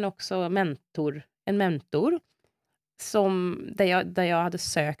terapeut men också en mentor där jag hade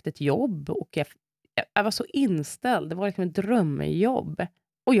sökt ett jobb och jag var så inställd, det var liksom ett drömjobb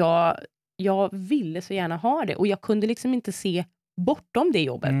och jag ville så gärna ha det och jag kunde liksom inte se bortom det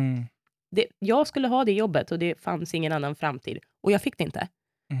jobbet. Jag skulle ha det jobbet och det fanns ingen annan framtid och jag fick det inte.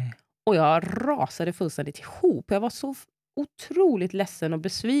 Och jag rasade fullständigt ihop. Jag var så otroligt ledsen och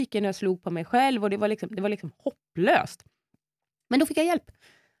besviken när jag slog på mig själv och det var liksom hopplöst. Men då fick jag hjälp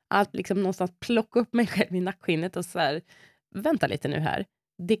att liksom någonstans plocka upp mig själv i nackskinnet och så här, vänta lite nu här.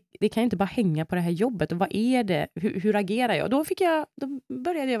 Det kan ju inte bara hänga på det här jobbet och vad är det? Hur agerar jag? Då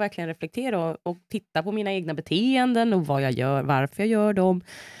började jag verkligen reflektera och titta på mina egna beteenden och vad jag gör, varför jag gör dem.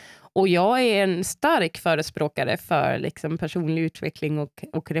 Och jag är en stark förespråkare för liksom personlig utveckling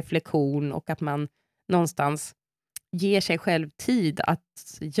och reflektion och att man någonstans ger sig själv tid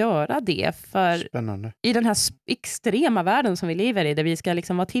att göra det. För spännande. I den här extrema världen som vi lever i, där vi ska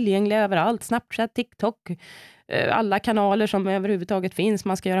liksom vara tillgängliga överallt, Snapchat, TikTok, alla kanaler som överhuvudtaget finns.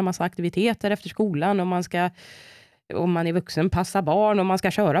 Man ska göra massa aktiviteter efter skolan och man ska, om man är vuxen, passa barn och man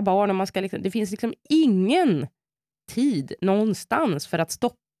ska köra barn och man ska liksom, det finns liksom ingen tid någonstans för att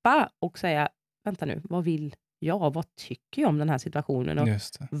stoppa och säga, vänta nu, vad vill jag? Vad tycker jag om den här situationen? Och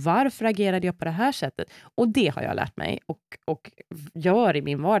varför agerade jag på det här sättet? Och det har jag lärt mig och gör i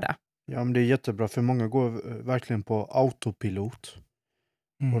min vardag. Ja, men det är jättebra, för många går verkligen på autopilot.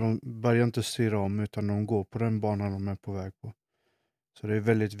 Och de börjar inte styra om, utan de går på den banan de är på väg på. Så det är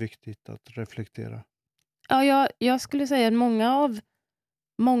väldigt viktigt att reflektera. Ja, jag skulle säga att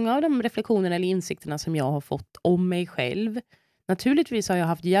många av de reflektionerna eller insikterna som jag har fått om mig själv, Naturligtvis har jag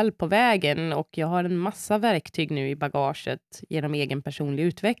haft hjälp på vägen och jag har en massa verktyg nu i bagaget genom egen personlig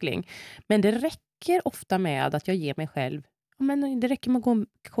utveckling. Men det räcker ofta med att jag ger mig själv, men det räcker med att gå en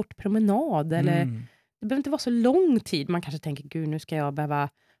kort promenad eller det behöver inte vara så lång tid. Man kanske tänker, gud nu ska jag behöva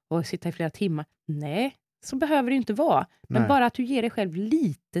sitta i flera timmar. Nej, så behöver det inte vara. Men bara att du ger dig själv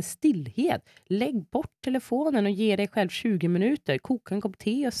lite stillhet. Lägg bort telefonen och ge dig själv 20 minuter. Koka en kopp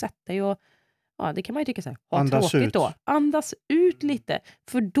te och sätt dig och det kan man ju tycka så här. Andas tråkigt ut. då. Andas ut lite.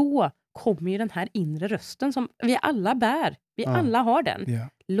 För då kommer ju den här inre rösten som vi alla bär. Vi alla har den. Yeah.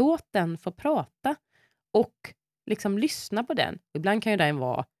 Låt den få prata. Och liksom lyssna på den. Ibland kan ju den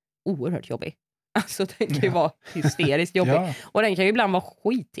vara oerhört jobbig. Alltså den kan ju vara hysteriskt jobbig. Ja. Och den kan ju ibland vara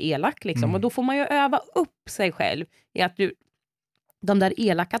skitelak liksom. Och då får man ju öva upp sig själv. I att de där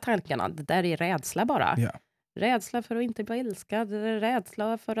elaka tankarna, det där är rädsla bara. Ja. Rädsla för att inte bli älskad.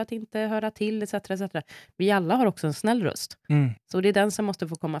 Rädsla för att inte höra till, etc. etc. Vi alla har också en snäll röst. Så det är den som måste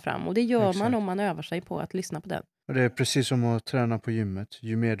få komma fram. Och det gör man om man övar sig på att lyssna på den. Och det är precis som att träna på gymmet.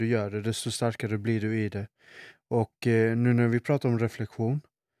 Ju mer du gör det, desto starkare blir du i det. Och nu när vi pratar om reflektion,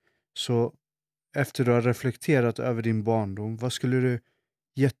 så efter du har reflekterat över din barndom, vad skulle du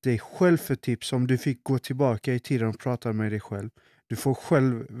gett dig själv för tips om du fick gå tillbaka i tiden och prata med dig själv? Du får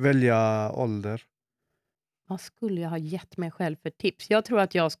själv välja ålder. Vad skulle jag ha gett mig själv för tips? Jag tror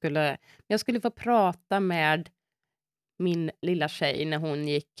att jag skulle få prata med min lilla tjej när hon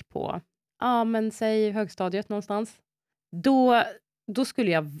gick på, säg högstadiet någonstans. Då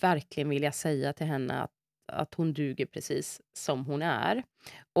skulle jag verkligen vilja säga till henne att hon duger precis som hon är.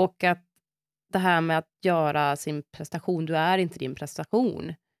 Och att det här med att göra sin prestation, du är inte din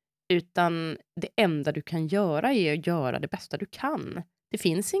prestation. Utan det enda du kan göra är att göra det bästa du kan. Det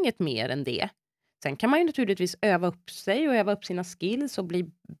finns inget mer än det. Sen kan man ju naturligtvis öva upp sig och öva upp sina skills och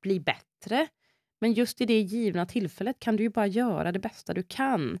bli bättre. Men just i det givna tillfället kan du ju bara göra det bästa du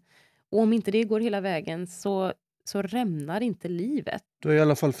kan. Och om inte det går hela vägen så rämnar inte livet. Du har i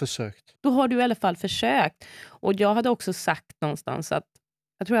alla fall försökt. Då har du i alla fall försökt. Och jag hade också sagt någonstans att,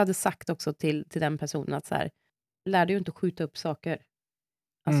 jag tror jag hade sagt också till den personen att så här, lär dig ju inte skjuta upp saker.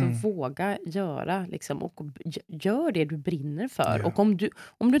 Alltså våga göra liksom, och gör det du brinner för. Ja. Och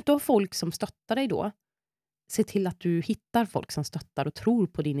om du inte har folk som stöttar dig då, se till att du hittar folk som stöttar och tror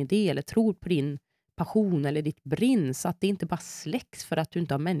på din idé eller tror på din passion eller ditt brinn, så att det inte bara släcks för att du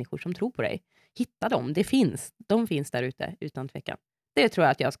inte har människor som tror på dig. Hitta dem, de finns där ute utan tvekan. Det tror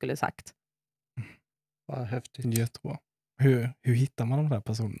jag att jag skulle sagt. Vad häftigt. Jättebra. Hur hittar man de där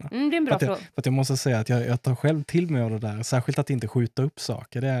personerna? Det är en bra fråga. För att jag måste säga att jag tar själv till mig av det där. Särskilt att inte skjuta upp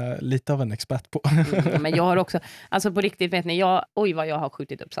saker. Det är lite av en expert på. Men jag har också, alltså på riktigt vet ni, vad jag har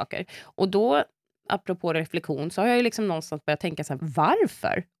skjutit upp saker. Och då, apropå reflektion, så har jag ju liksom någonstans börjat tänka så här,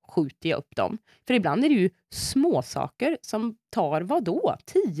 varför skjuter jag upp dem? För ibland är det ju små saker som tar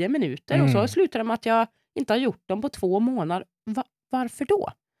 10 minuter och så slutar det med att jag inte har gjort dem på 2 månader. Varför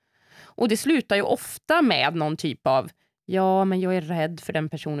då? Och det slutar ju ofta med någon typ av, men jag är rädd för den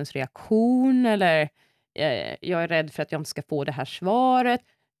personens reaktion, eller jag är rädd för att jag inte ska få det här svaret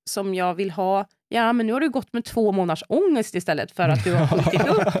som jag vill ha. Ja, men nu har du gått med 2 månaders ångest istället för att du har skjutit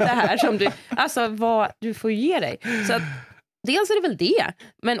upp det här som du, alltså vad du får ge dig. Så att, dels är det väl det,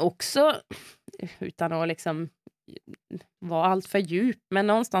 men också utan att liksom vara allt för djup, men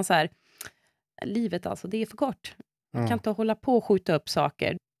någonstans här, livet alltså, det är för kort. Jag kan inte hålla på och skjuta upp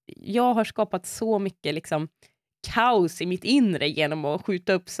saker. Jag har skapat så mycket liksom kaos i mitt inre genom att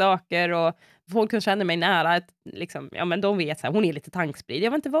skjuta upp saker, och folk som känner mig nära att liksom, men de vet så här, hon är lite tanksprid.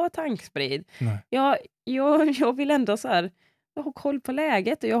 Jag vill inte vara tanksprid. Jag vill ändå så här, jag har koll på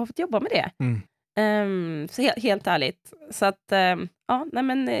läget och jag har fått jobba med det. Så helt ärligt. Så att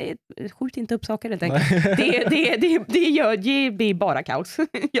skjut inte upp saker helt enkelt. Det blir bara kaos.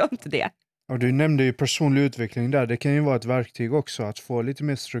 Gör inte det. Och du nämnde ju personlig utveckling där. Det kan ju vara ett verktyg också, att få lite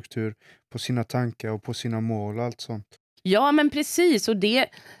mer struktur på sina tankar och på sina mål och allt sånt. Ja, men precis. Och det,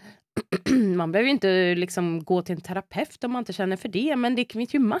 man behöver ju inte liksom gå till en terapeut om man inte känner för det. Men det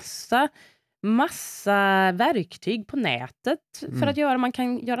finns ju massa verktyg på nätet för att göra. Man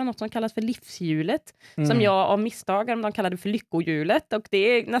kan göra något som kallas för livshjulet. Som jag av misstag, de kallade för lyckohjulet. Och det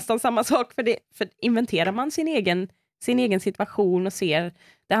är nästan samma sak för det. För inventerar man sin egen situation och ser,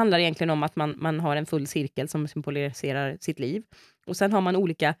 det handlar egentligen om att man har en full cirkel som symboliserar sitt liv. Och sen har man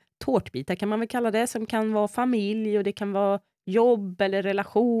olika tårtbitar kan man väl kalla det, som kan vara familj och det kan vara jobb eller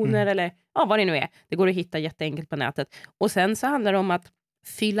relationer eller vad det nu är. Det går att hitta jätteenkelt på nätet. Och sen så handlar det om att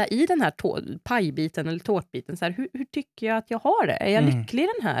fylla i den här pajbiten eller tårtbiten. Så här, hur tycker jag att jag har det? Är jag lycklig i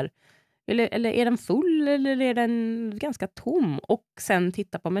den här Eller är den full eller är den ganska tom? Och sen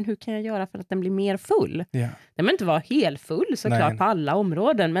titta på, men hur kan jag göra för att den blir mer full? Ja. Den behöver inte vara helt full såklart på alla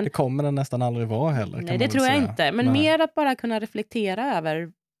områden. Men det kommer den nästan aldrig vara heller. nej, det tror jag inte. Men mer att bara kunna reflektera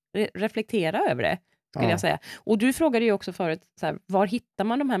över det, skulle jag säga. Och du frågade ju också förut, så här, var hittar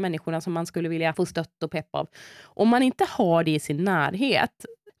man de här människorna som man skulle vilja få stött och pepp av? Om man inte har det i sin närhet,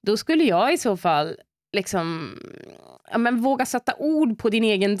 då skulle jag i så fall liksom, våga sätta ord på din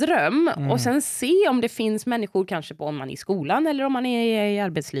egen dröm och sen se om det finns människor, kanske på om man är i skolan eller om man är i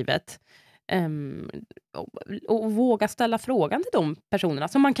arbetslivet, och våga ställa frågan till de personerna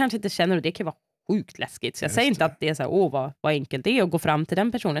som man kanske inte känner, och det kan vara sjukt läskigt. Så jag säger inte att det är så här, vad enkelt det är att gå fram till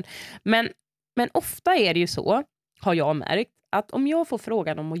den personen. Men ofta är det ju så, har jag märkt, att om jag får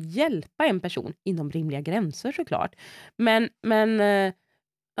frågan om att hjälpa en person inom rimliga gränser såklart, men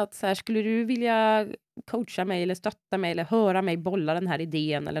att så här, skulle du vilja coacha mig eller stötta mig eller höra mig bolla den här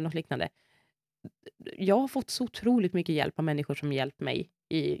idén eller något liknande. Jag har fått så otroligt mycket hjälp av människor som hjälpt mig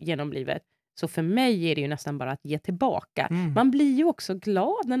genom livet. Så för mig är det ju nästan bara att ge tillbaka. Man blir ju också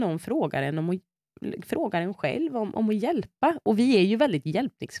glad när någon frågar en själv om att hjälpa. Och vi är ju väldigt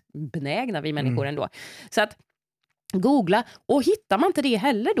hjälpningsbenägna, vi människor ändå. Så att googla, och hittar man inte det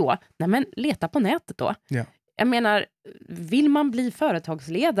heller då, leta på nätet då. Ja. Jag menar, vill man bli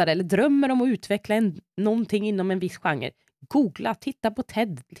företagsledare eller drömmer om att utveckla någonting inom en viss genre, googla, titta på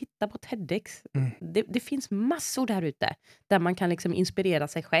TEDx. Det finns massor där ute där man kan liksom inspirera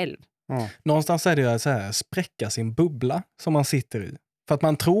sig själv. Någonstans är det så här, spräcka sin bubbla som man sitter i. För att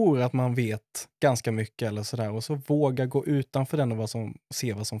man tror att man vet ganska mycket eller sådär, och så våga gå utanför den och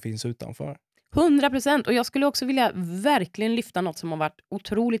se vad som finns utanför. 100%, och jag skulle också vilja verkligen lyfta något som har varit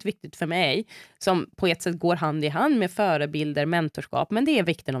otroligt viktigt för mig, som på ett sätt går hand i hand med förebilder, mentorskap, men det är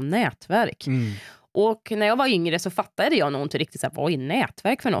vikten av nätverk. Och när jag var yngre så fattade jag nog inte riktigt så här, vad är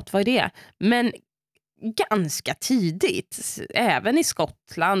nätverk för något, vad är det? Men ganska tidigt, även i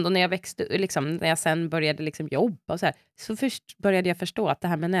Skottland och när jag växte, liksom, när jag sen började liksom jobba och så först började jag förstå att det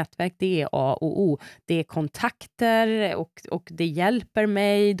här med nätverk, det är A och O. Det är kontakter och det hjälper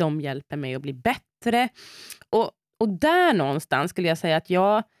mig, de hjälper mig att bli bättre. Och där någonstans skulle jag säga att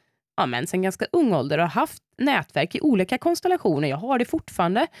jag sen ganska ung ålder har haft nätverk i olika konstellationer. Jag har det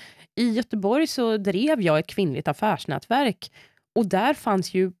fortfarande. I Göteborg så drev jag ett kvinnligt affärsnätverk. Och där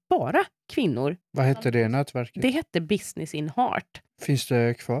fanns ju bara kvinnor. Vad hette det nätverket? Det hette Business in Heart. Finns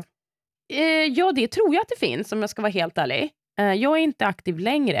det kvar? Ja, det tror jag att det finns, om jag ska vara helt ärlig. Jag är inte aktiv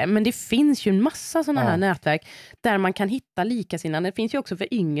längre, men det finns ju en massa sådana här nätverk där man kan hitta likasinnande. Det finns ju också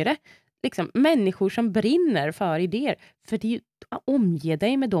för yngre liksom, människor som brinner för idéer. För det är ju, omge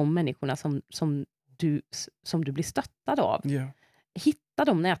dig med de människorna som du blir stöttad av. Yeah. Hitta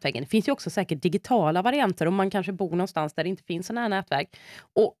de nätverken. Det finns ju också säkert digitala varianter om man kanske bor någonstans där det inte finns sådana här nätverk.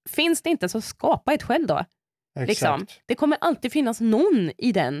 Och finns det inte, så skapa ett själv då. Liksom. Det kommer alltid finnas någon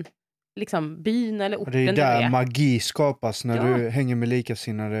i den liksom, byn eller orten. Det är där magi skapas när du hänger med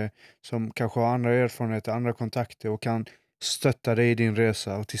likasinnade som kanske har andra erfarenheter, andra kontakter och kan stötta dig i din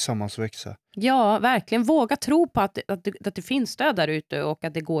resa och tillsammans växa. Ja, verkligen. Våga tro på att det finns stöd där ute och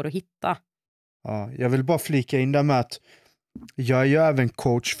att det går att hitta. Ja, jag vill bara flika in där med att jag är ju även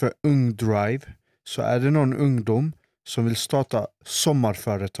coach för Ung Drive. Så är det någon ungdom som vill starta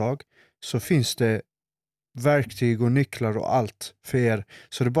sommarföretag, så finns det verktyg och nycklar och allt för er.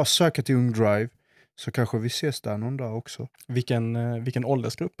 Så det är bara att söka till Ung Drive, så kanske vi ses där någon dag också. Vilken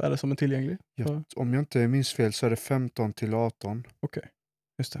åldersgrupp är det som är tillgänglig? Om jag inte minns fel så är det 15 till 18. Okej,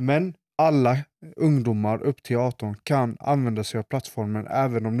 just det. Men alla ungdomar upp till 18 kan använda sig av plattformen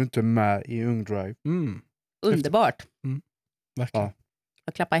även om du inte är med i Ung Drive. Underbart. Verkligen. Ja.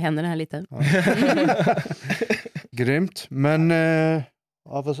 Jag klappar i händerna här lite. Ja. Grymt. Men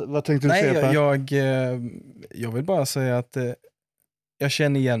vad tänkte du säga, Per? Jag vill bara säga att jag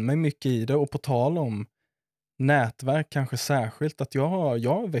känner igen mig mycket i det. Och på tal om nätverk kanske särskilt, att jag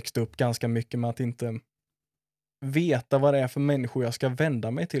har växt upp ganska mycket med att inte veta vad det är för människor jag ska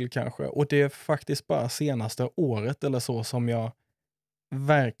vända mig till kanske. Och det är faktiskt bara senaste året eller så som jag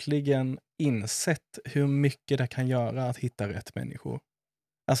verkligen insett hur mycket det kan göra att hitta rätt människor.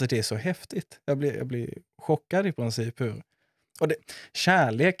 Alltså det är så häftigt. Jag blir chockad i princip hur. Och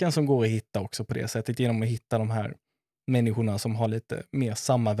kärleken som går att hitta också på det sättet, genom att hitta de här människorna som har lite mer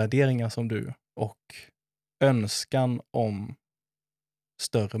samma värderingar som du och önskan om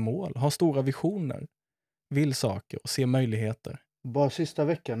större mål, har stora visioner, vill saker och se möjligheter. Bara sista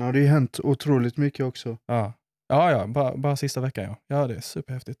veckan har det ju hänt otroligt mycket också. Ja, bara sista veckan, ja. Ja, det är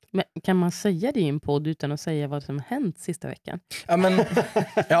superhäftigt. Men kan man säga det i en podd utan att säga vad som hänt sista veckan? Ja, men,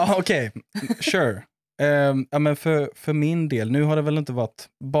 ja, okej. Sure. Ja, men för min del, nu har det väl inte varit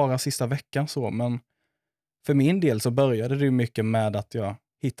bara sista veckan så, men för min del så började det ju mycket med att jag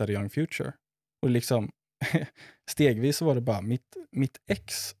hittade Young Future. Och liksom stegvis så var det bara, mitt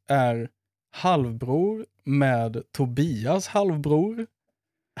ex är halvbror med Tobias halvbror.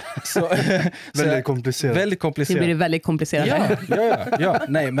 Så, väldigt komplicerat. Väldigt komplicerat. Det blir väldigt komplicerat. Ja.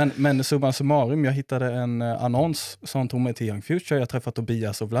 Nej, men summa summarum, jag hittade en annons som tog mig till Young Future. Jag träffade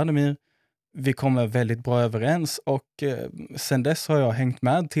Tobias och Vladimir. Vi kommer väldigt bra överens och sen dess har jag hängt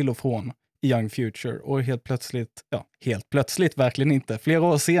med till och från i Young Future och helt plötsligt verkligen inte. Flera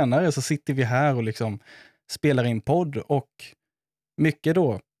år senare så sitter vi här och liksom spelar in podd och mycket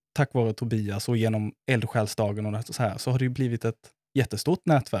då tack vare Tobias och genom eldsjälsdagen och så här så har det ju blivit ett jättestort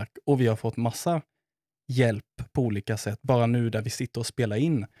nätverk och vi har fått massa hjälp på olika sätt. Bara nu där vi sitter och spelar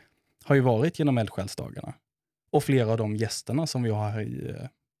in har ju varit genom eldsjälsdagarna. Och flera av de gästerna som vi har här i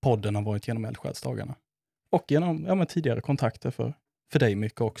podden har varit genom eldsjälsdagarna. Och genom tidigare kontakter för dig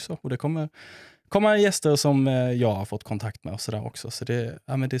mycket också. Och det kommer gäster som jag har fått kontakt med och sådär också. Så det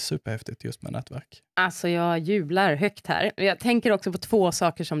är superhäftigt just med nätverk. Alltså jag jublar högt här. Jag tänker också på 2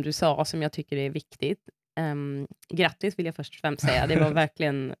 saker som du sa som jag tycker är viktigt. Grattis vill jag först och främst säga. Det var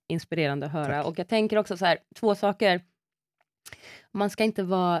verkligen inspirerande att höra. Och jag tänker också så här, 2 saker. Man ska inte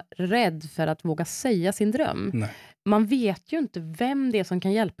vara rädd för att våga säga sin dröm. Nej. Man vet ju inte vem det är som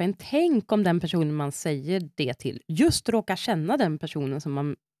kan hjälpa en. Tänk om den personen man säger det till just råkar känna den personen som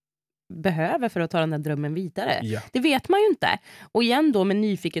man behöver för att ta den där drömmen vidare. Ja. Det vet man ju inte. Och igen då med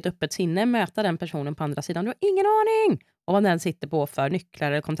nyfiket öppet sinne möta den personen på andra sidan. Du har ingen aning om vad den sitter på för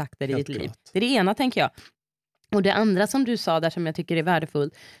nycklar eller kontakter i ditt liv. Det är det ena tänker jag. Och det andra som du sa där som jag tycker är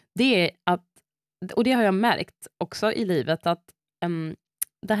värdefullt, det är att, och det har jag märkt också i livet, att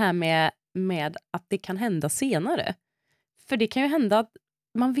det här med att det kan hända senare. För det kan ju hända att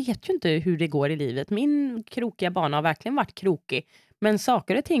man vet ju inte hur det går i livet. Min krokiga bana har verkligen varit krokig. Men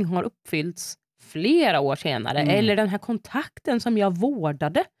saker och ting har uppfyllts flera år senare. Eller den här kontakten som jag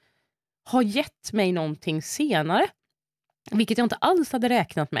vårdade har gett mig någonting senare. Vilket jag inte alls hade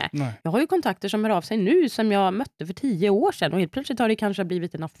räknat med. Nej. Jag har ju kontakter som hör av sig nu som jag mötte för 10 år sedan. Och helt plötsligt har det kanske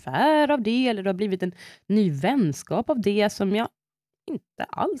blivit en affär av det. Eller det har blivit en ny vänskap av det som jag inte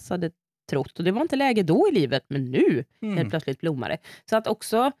alls hade trott. Och det var inte läge då i livet. Men nu helt plötsligt blommar det. Så att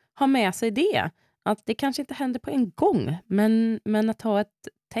också ha med sig det. Att det kanske inte händer på en gång. Men att ha ett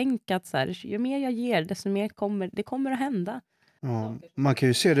tänk att så här, ju mer jag ger desto mer kommer att hända. Ja, man kan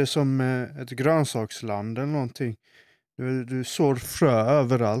ju se det som ett grönsaksland eller någonting. Du sår frö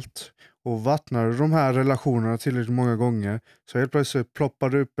överallt och vattnar de här relationerna tillräckligt många gånger så helt plötsligt ploppar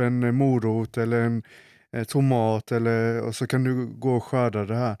det upp en morot eller en tomat och så kan du gå och skörda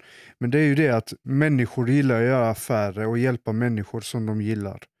det här. Men det är ju det att människor gillar att göra affärer och hjälpa människor som de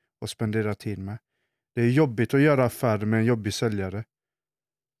gillar och spendera tid med. Det är jobbigt att göra affärer med en jobbig säljare.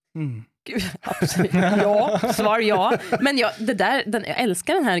 Gud, absolut. Ja, svar ja. Men jag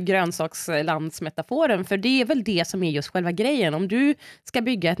älskar den här grönsakslandsmetaforen, för det är väl det som är just själva grejen. Om du ska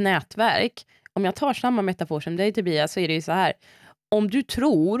bygga ett nätverk, om jag tar samma metafor som dig Tobias, så är det ju så här. Om du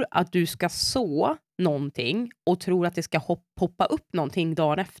tror att du ska så någonting och tror att det ska hoppa upp någonting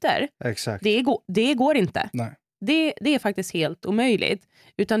dagen efter. Exakt. Det går inte. Nej. Det är faktiskt helt omöjligt.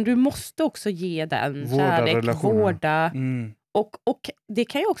 Utan du måste också ge den kärlek, vårda. Och det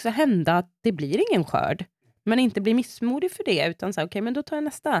kan ju också hända att det blir ingen skörd. Men inte bli missmodig för det. Utan så okej, men då tar jag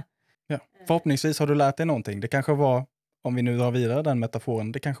nästa. Ja. Förhoppningsvis har du lärt dig någonting. Det kanske var, om vi nu drar vidare den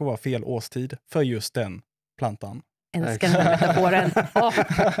metaforen, det kanske var fel årstid för just den plantan. Älskar den här metaforen.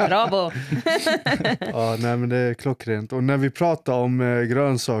 Bravo! Ja, nej, men det är klockrent. Och när vi pratar om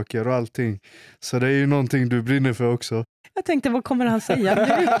grönsaker och allting, så det är ju någonting du brinner för också. Jag tänkte, vad kommer han säga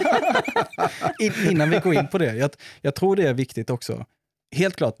nu? Innan vi går in på det, jag tror det är viktigt också.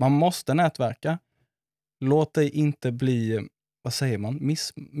 Helt klart, man måste nätverka. Låt dig inte bli, vad säger man,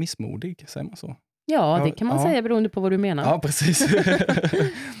 missmodig, säger man så? Ja, det kan man säga beroende på vad du menar. Ja, precis.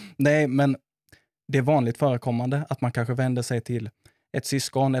 Nej, men det är vanligt förekommande att man kanske vänder sig till ett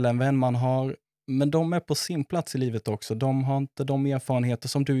syskon eller en vän man har. Men de är på sin plats i livet också. De har inte de erfarenheter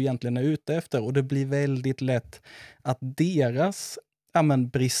som du egentligen är ute efter. Och det blir väldigt lätt att deras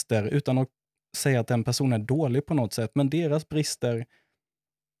brister, utan att säga att en person är dålig på något sätt, men deras brister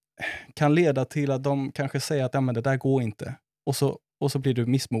kan leda till att de kanske säger att det där går inte. Och så blir du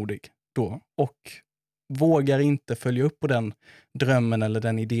missmodig då. Och vågar inte följa upp på den drömmen eller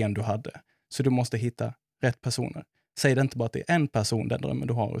den idén du hade. Så du måste hitta rätt personer. Säg det inte bara att det är en person den drömmen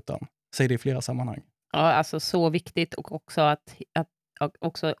du har, utan säg det i flera sammanhang. Ja, alltså så viktigt. Och också att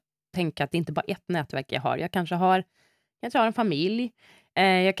också tänka att det inte bara är ett nätverk jag har. Jag kanske har en familj.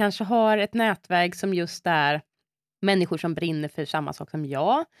 Jag kanske har ett nätverk som just är människor som brinner för samma sak som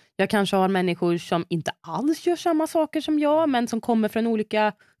jag. Jag kanske har människor som inte alls gör samma saker som jag, men som kommer från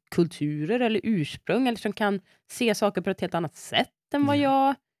olika kulturer eller ursprung, eller som kan se saker på ett helt annat sätt än vad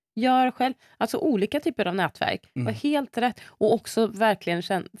jag gör själv. Alltså olika typer av nätverk. Var helt rätt. Och också verkligen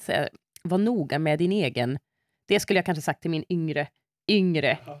var noga med din egen. Det skulle jag kanske sagt till min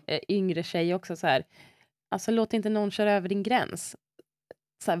yngre tjej också så här. Alltså låt inte någon köra över din gräns.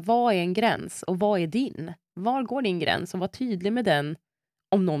 Så här, vad är en gräns och vad är din? Var går din gräns och var tydlig med den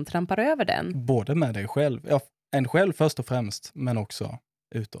om någon trampar över den? Både med dig själv. Ja, en själv först och främst, men också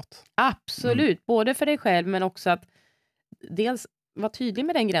utåt. Absolut, både för dig själv men också att dels vara tydlig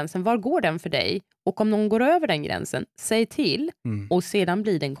med den gränsen. Var går den för dig? Och om någon går över den gränsen, säg till och sedan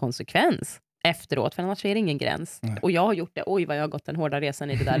blir det en konsekvens efteråt, för annars är det ingen gräns. Nej. Och jag har gjort det. Oj, vad jag har gått den hårda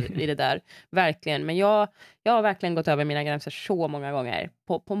resan i det där. Verkligen. Men jag har verkligen gått över mina gränser så många gånger.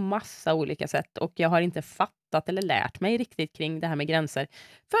 På massa olika sätt. Och jag har inte fattat eller lärt mig riktigt kring det här med gränser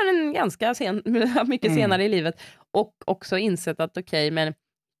förrän ganska mycket senare i livet. Och också insett att okej, men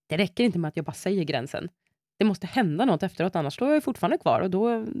det räcker inte med att jag bara säger gränsen. Det måste hända något efteråt, annars står jag ju fortfarande kvar och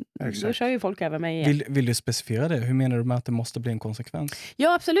då kör ju folk över mig igen. Vill du specificera det? Hur menar du med att det måste bli en konsekvens?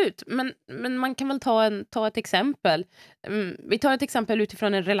 Ja, absolut. Men man kan väl ta ett exempel. Vi tar ett exempel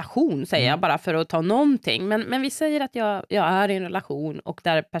utifrån en relation, säger jag, bara för att ta någonting. Men vi säger att jag är i en relation och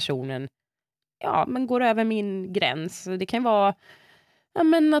där personen men går över min gräns. Det kan vara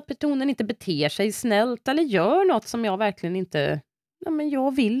att personen inte beter sig snällt eller gör något som jag verkligen inte... men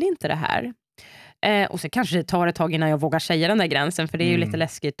jag vill inte det här. Och så kanske det tar ett tag innan jag vågar säga den där gränsen, för det är ju lite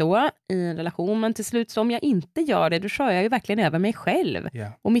läskigt då i en relation, men till slut så om jag inte gör det, då kör jag ju verkligen över mig själv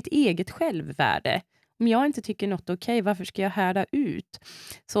och mitt eget självvärde. Om jag inte tycker något okej, varför ska jag härda ut?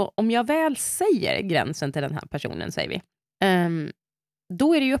 Så om jag väl säger gränsen till den här personen, säger vi,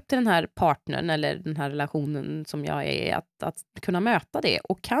 då är det ju upp till den här partnern eller den här relationen som jag är att kunna möta det.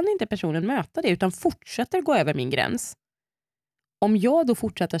 Och kan inte personen möta det utan fortsätter gå över min gräns, om jag då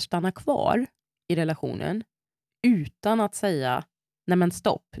fortsätter stanna kvar i relationen utan att säga nej men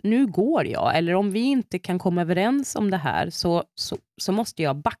stopp, nu går jag, eller om vi inte kan komma överens om det här så måste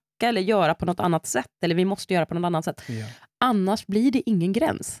jag backa eller göra på något annat sätt, eller vi måste göra på något annat sätt. Annars blir det ingen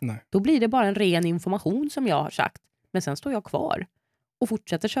gräns. Nej. Då blir det bara en ren information som jag har sagt, men sen står jag kvar och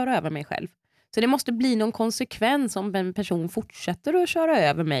fortsätter köra över mig själv. Så det måste bli någon konsekvens om en person fortsätter att köra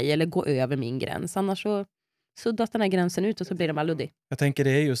över mig eller gå över min gräns, annars så suddas den här gränsen ut och så blir det bara luddig. Jag tänker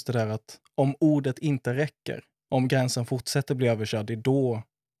det är just det där att om ordet inte räcker, om gränsen fortsätter bli överkörd, det är då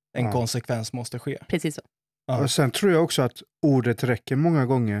en konsekvens måste ske. Precis så. Ja. Och sen tror jag också att ordet räcker många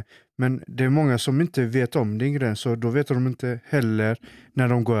gånger, men det är många som inte vet om din gräns, och då vet de inte heller när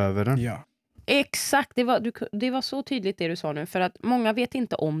de går över den. Ja. Exakt, det var så tydligt det du sa nu, för att många vet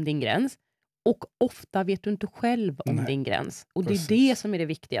inte om din gräns. Och ofta vet du inte själv om din gräns. Och det är det som är det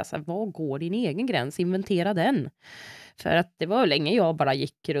viktigaste. Vad går din egen gräns? Inventera den. För att det var länge jag bara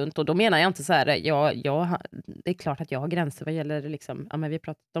gick runt. Och då menar jag inte så här. Det är klart att jag har gränser vad gäller liksom, vi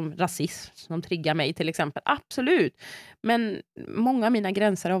pratat om rasism som triggar mig till exempel. Absolut. Men många av mina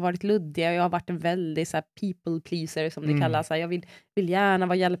gränser har varit luddiga. Jag har varit en väldigt så här, people pleaser som det kallas. Jag vill gärna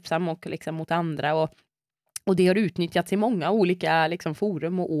vara hjälpsam och liksom mot andra. Och det har utnyttjats i många olika liksom,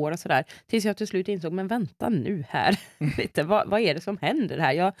 forum och år och sådär. Tills jag till slut insåg, men vänta nu här. Lite, vad är det som händer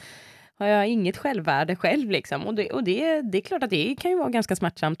här? Har jag inget självvärde själv liksom. Och det är klart att det kan ju vara ganska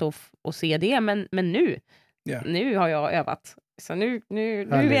smärtsamt att se det. Men nu har jag övat. Så nu vet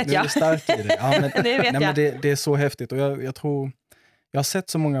jag. Du är stark i det. Ja, men, det vet jag. Men det är så häftigt. Och jag tror, jag har sett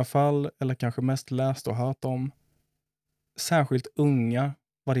så många fall, eller kanske mest läst och hört om, särskilt unga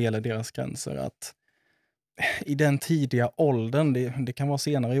vad det gäller deras gränser, att i den tidiga åldern, det kan vara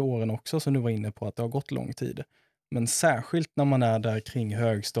senare i åren också, som du var inne på att det har gått lång tid. Men särskilt när man är där kring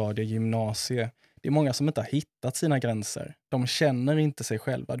högstadie, gymnasie, det är många som inte har hittat sina gränser. De känner inte sig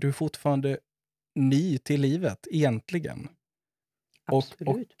själva. Du är fortfarande ny till livet, egentligen. Absolut.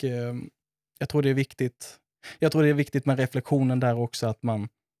 Och jag tror det är viktigt. Jag tror det är viktigt med reflektionen där också, att man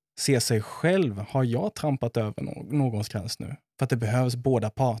ser sig själv. Har jag trampat över någons gräns nu? För att det behövs båda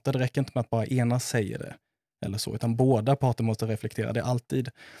parter. Det räcker inte med att bara ena säger det. Eller så, utan båda parter måste reflektera. Det är alltid,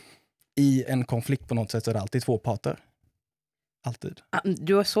 i en konflikt på något sätt, så är det alltid två parter. Alltid.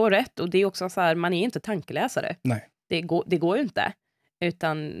 Du har så rätt, och det är också så här, man är inte tankeläsare. Nej. Det går ju inte.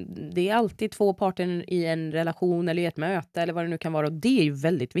 Utan det är alltid två parter i en relation eller i ett möte eller vad det nu kan vara. Och det är ju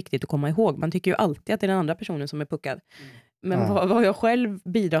väldigt viktigt att komma ihåg. Man tycker ju alltid att det är den andra personen som är puckad. Men vad har jag själv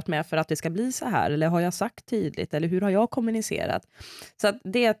bidragit med för att det ska bli så här? Eller har jag sagt tydligt? Eller hur har jag kommunicerat? Så att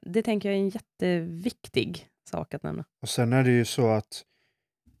det tänker jag är en jätteviktig sak att nämna. Och sen är det ju så att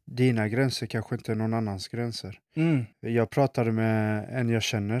dina gränser kanske inte är någon annans gränser. Jag pratade med en jag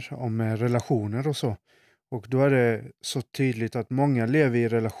känner om relationer och så. Och då är det så tydligt att många lever i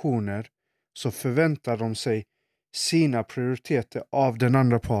relationer, så förväntar de sig sina prioriteter av den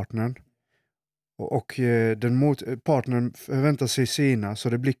andra partnern. Och partnern förväntar sig sina, så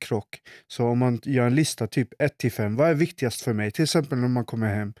det blir krock. Så om man gör en lista typ 1-5, vad är viktigast för mig? Till exempel när man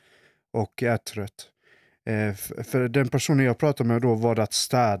kommer hem och är trött. För den personen jag pratade med då var det att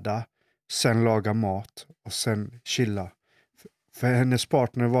städa, sen laga mat och sen chilla. För hennes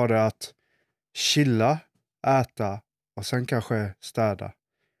partner var det att chilla, äta och sen kanske städa.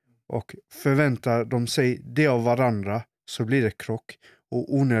 Och förväntar de sig det av varandra, så blir det krock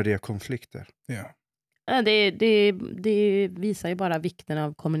och onödiga konflikter. Ja. Ja, det visar ju bara vikten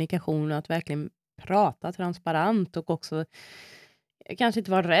av kommunikation och att verkligen prata transparent och också kanske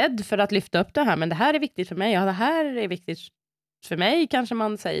inte vara rädd för att lyfta upp det här, men det här är viktigt för mig, ja det här är viktigt för mig, kanske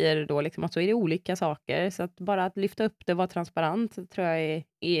man säger då liksom, att så är det olika saker, så att bara att lyfta upp det och vara transparent tror jag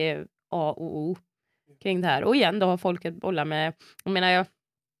är A och O kring det här. Och igen då har folket bollar med, jag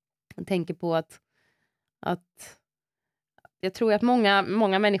tänker på att jag tror att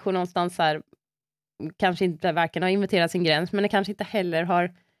många människor någonstans här kanske inte varken har inventerat sin gräns, men det kanske inte heller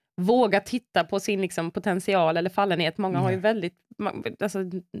har vågat titta på sin liksom potential eller fallenhet. Många har ju väldigt, alltså,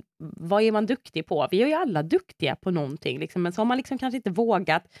 vad är man duktig på? Vi är ju alla duktiga på någonting, liksom, men så har man liksom kanske inte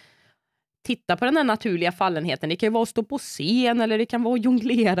vågat titta på den här naturliga fallenheten. Det kan ju vara att stå på scen, eller det kan vara att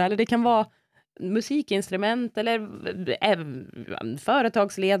jonglera, eller det kan vara musikinstrument, eller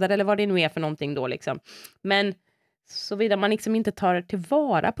företagsledare, eller vad det nu är för någonting då liksom. Men såvida man liksom inte tar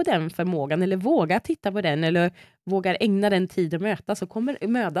tillvara på den förmågan, eller vågar titta på den, eller vågar ägna den tid att mötas, så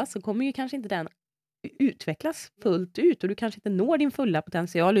kommer ju kanske inte den utvecklas fullt ut, och du kanske inte når din fulla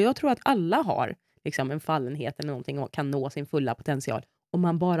potential. Och jag tror att alla har liksom en fallenhet eller någonting och kan nå sin fulla potential, om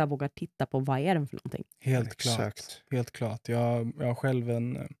man bara vågar titta på vad är den för någonting. Helt klart. Jag har själv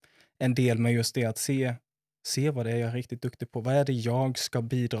en del med just det, att se vad det är jag är riktigt duktig på. Vad är det jag ska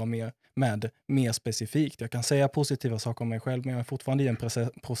bidra med mer specifikt? Jag kan säga positiva saker om mig själv, men jag är fortfarande i en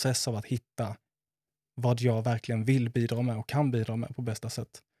process av att hitta vad jag verkligen vill bidra med och kan bidra med på bästa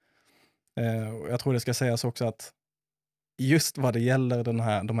sätt. Jag tror det ska sägas också att just vad det gäller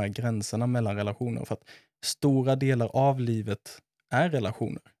de här gränserna mellan relationer, för att stora delar av livet är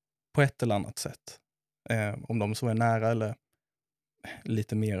relationer på ett eller annat sätt. Om de så är nära eller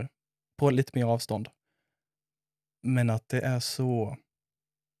på lite mer avstånd. Men att det är så...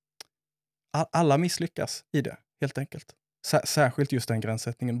 Alla misslyckas i det, helt enkelt. Särskilt just den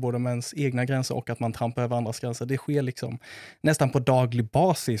gränssättningen, både med ens egna gränser och att man trampar över andras gränser. Det sker liksom nästan på daglig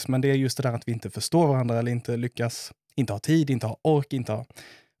basis, men det är just det där att vi inte förstår varandra, eller inte lyckas, inte har tid, inte har ork, inte har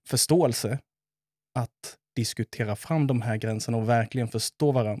förståelse att diskutera fram de här gränserna och verkligen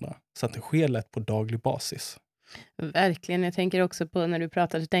förstå varandra, så att det sker lätt på daglig basis. Verkligen, jag tänker också på, när du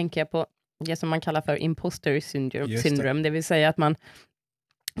pratar, så tänker jag på det som man kallar för imposter syndrome, det vill säga att man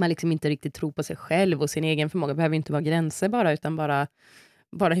liksom inte riktigt tror på sig själv och sin egen förmåga. Det behöver inte vara gränser bara, utan bara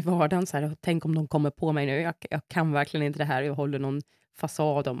i vardagen så här, tänk om de kommer på mig nu, jag kan verkligen inte det här, jag håller någon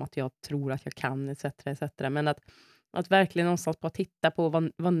fasad om att jag tror att jag kan, etc. Men att verkligen någonstans bara titta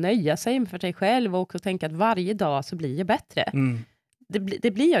på vad nöja sig för sig själv, och också tänka att varje dag så blir jag bättre.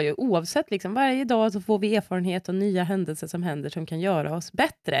 Det blir jag ju oavsett liksom, varje dag så får vi erfarenhet och nya händelser som händer som kan göra oss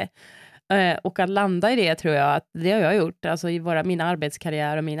bättre. Och att landa i det, tror jag att det har jag gjort, alltså i min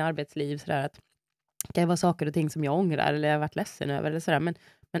arbetskarriär och min arbetsliv, sådär, att det kan vara saker och ting som jag ångrar eller jag har varit ledsen över eller sådär, men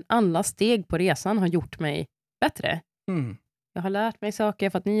alla steg på resan har gjort mig bättre. Jag har lärt mig saker, jag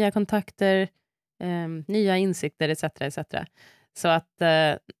har fått nya kontakter, nya insikter, etc.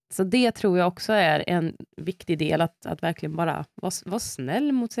 Så det tror jag också är en viktig del, att verkligen bara vara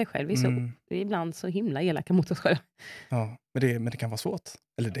snäll mot sig själv. Vi är ibland så himla elaka mot oss själva. Ja, men det kan vara svårt.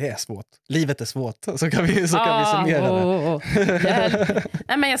 Eller det är svårt. Livet är svårt. Så kan vi summera det.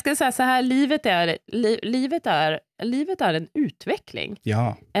 Nej, men jag skulle säga så här, livet är en utveckling.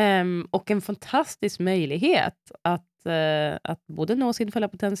 Ja. Och en fantastisk möjlighet att både nå sin fulla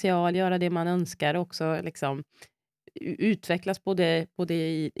potential, göra det man önskar, också liksom utvecklas både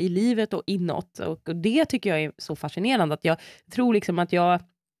i livet och inåt, och det tycker jag är så fascinerande, att jag tror liksom att jag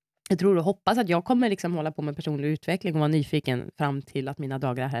tror och hoppas att jag kommer liksom hålla på med personlig utveckling och vara nyfiken fram till att mina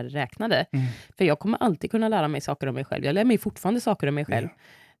dagar här räknade. För jag kommer alltid kunna lära mig saker om mig själv. Jag lär mig fortfarande saker om mig själv.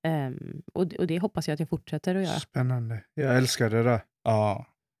 Och det hoppas jag att jag fortsätter att göra. Spännande. Jag älskar det där. Ja.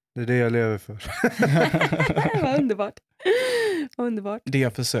 Det är det jag lever för. Vad underbart. Underbart. Det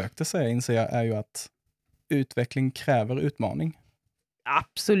jag försökte säga, inser jag, är ju att utveckling kräver utmaning.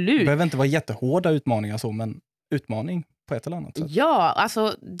 Absolut. Det behöver inte vara jättehårda utmaningar så, men utmaning på ett eller annat sätt. Ja,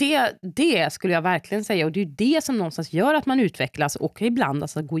 alltså det skulle jag verkligen säga. Och det är ju det som någonstans gör att man utvecklas och ibland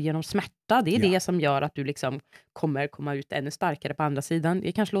alltså går igenom smärta. Det är det som gör att du liksom kommer komma ut ännu starkare på andra sidan.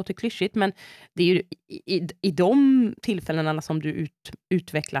 Det kanske låter klyschigt, men det är ju i de tillfällena som du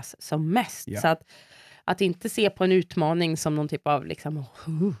utvecklas som mest. Ja. Så att inte se på en utmaning som någon typ av liksom,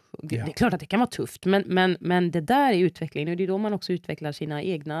 det är klart att det kan vara tufft, men det där är utvecklingen, och det är då man också utvecklar sina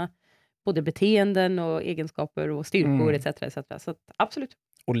egna både beteenden och egenskaper och styrkor etc. Så att, absolut.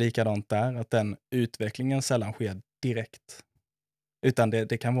 Och likadant där, att den utvecklingen sällan sker direkt. Utan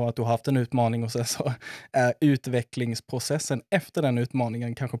det kan vara att du har haft en utmaning och sen så är utvecklingsprocessen efter den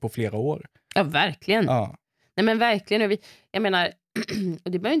utmaningen kanske på flera år. Ja, verkligen. Ja. Nej, men verkligen. Jag menar,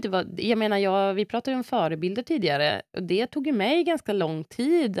 och det behöver inte vara, vi pratade ju om förebilder tidigare, och det tog ju mig ganska lång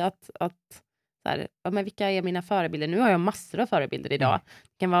tid att så här, men vilka är mina förebilder? Nu har jag massor av förebilder idag.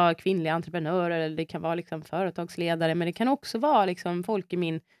 Det kan vara kvinnliga entreprenörer, eller det kan vara liksom företagsledare, men det kan också vara liksom folk i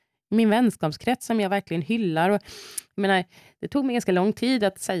min vänskapskrets som jag verkligen hyllar. Och, jag menar, det tog mig ganska lång tid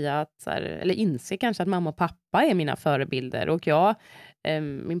att säga att, så här, eller inse kanske att mamma och pappa är mina förebilder. Och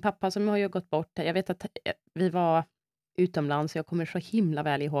min pappa som har ju gått bort, jag vet att vi var utomlands, jag kommer så himla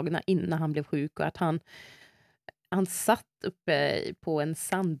väl ihåg innan han blev sjuk, och att han satt uppe på en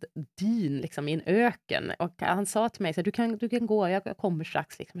sanddyn liksom, i en öken, och han sa till mig så här, du kan gå, jag kommer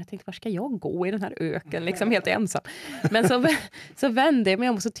strax liksom. Jag tänkte, var ska jag gå i den här öken liksom, helt ensam? Men så vände jag mig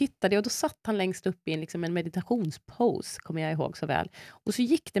om och så tittade jag, och då satt han längst upp i en meditationspose, kommer jag ihåg så väl. Och så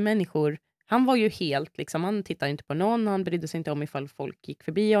gick det människor. Han var ju helt, liksom, han tittade inte på någon, han brydde sig inte om ifall folk gick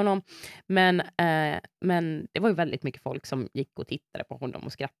förbi honom. Men det var ju väldigt mycket folk som gick och tittade på honom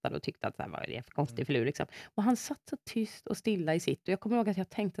och skrattade och tyckte att det här var det för konstig filur. Liksom. Och han satt så tyst och stilla i sitt. Och jag kommer ihåg att jag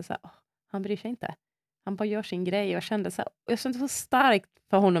tänkte så här, han bryr sig inte. Han bara gör sin grej. Och jag kände så starkt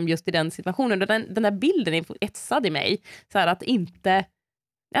för honom just i den situationen. Och den där bilden är etsad i mig. Så här att inte,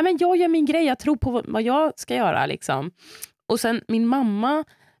 nej men jag gör min grej, jag tror på vad jag ska göra liksom. Och sen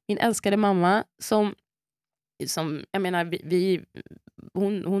min älskade mamma som jag menar,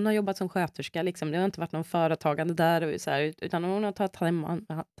 hon har jobbat som sköterska liksom. Det har inte varit någon företagande där och så här, utan hon har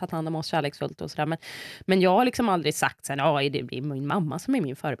tagit hand om oss kärleksfullt och sådär. Men jag har liksom aldrig sagt sen, det blir min mamma som är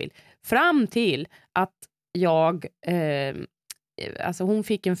min förebild. Fram till att jag alltså hon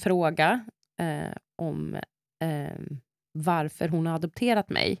fick en fråga om varför hon har adopterat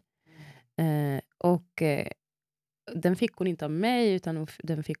mig. Och den fick hon inte av mig, utan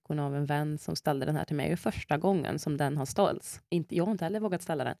den fick hon av en vän som ställde den här till mig. Det är första gången som den har ställts. Jag har inte heller vågat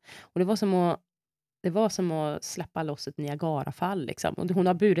ställa den. Och det var som att släppa loss ett Niagarafall. Liksom. Och hon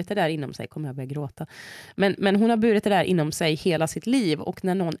har burit det där inom sig. Kommer jag börja gråta. Men hon har burit det där inom sig hela sitt liv. Och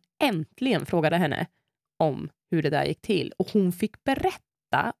när någon äntligen frågade henne om hur det där gick till. Och hon fick berätta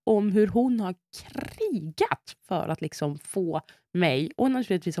om hur hon har krigat för att liksom få mig och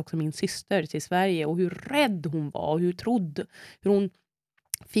naturligtvis också min syster till Sverige, och hur rädd hon var och hur hon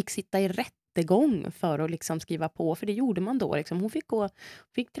fick sitta i rättegång för att liksom skriva på, för det gjorde man då liksom. Hon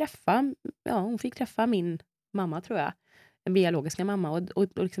fick träffa min mamma, tror jag, den biologiska mamma, och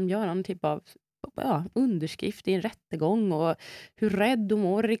liksom göra en typ av underskrift i en rättegång, och hur rädd hon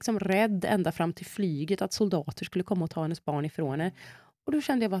var, liksom rädd ända fram till flyget att soldater skulle komma och ta hennes barn ifrån henne. Och då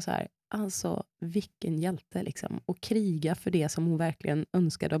kände jag bara så här, alltså vilken hjälte liksom, och kriga för det som hon verkligen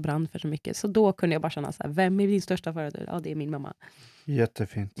önskade och brann för så mycket. Så då kunde jag bara känna så här, vem är din största förebild? Ja, det är min mamma.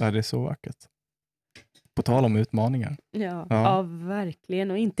 Jättefint. Ja, det är så vackert. På tal om utmaningar. Ja,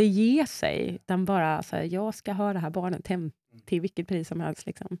 verkligen. Och inte ge sig, utan bara så här, jag ska ha det här barnet hem till vilket pris som helst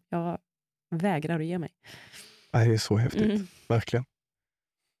liksom. Jag vägrar att ge mig. Det är så häftigt, verkligen.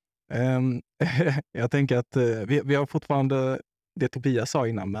 Jag tänker att vi har fortfarande det Tobias sa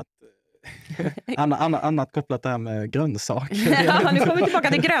innan, med annat kopplat det här med grönsaker. Ja, nu kommer vi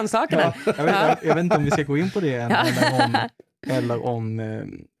tillbaka till grönsakerna. Jag vet inte om vi ska gå in på det än, eller om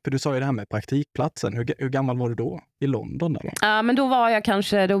för du sa ju det här med praktikplatsen. Hur gammal var du då? I London eller? Ja, men då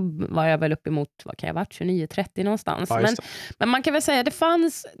var jag väl uppemot, vad kan jag ha varit, 29-30 någonstans. Ja, men man kan väl säga,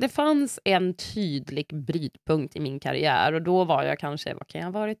 det fanns en tydlig brytpunkt i min karriär, och då var jag kanske, vad kan jag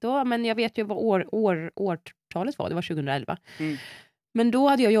ha varit då? Men jag vet ju vad årtalet var, det var 2011. Men då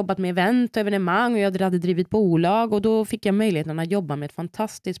hade jag jobbat med event och evenemang, och jag hade drivit bolag, och då fick jag möjligheten att jobba med ett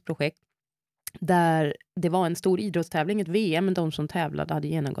fantastiskt projekt där det var en stor idrottstävling, ett VM, men de som tävlade hade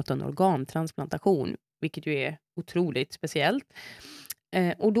genomgått en organtransplantation, vilket ju är otroligt speciellt.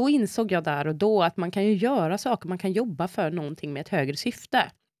 Och då insåg jag där och då att man kan ju göra saker, man kan jobba för någonting med ett högre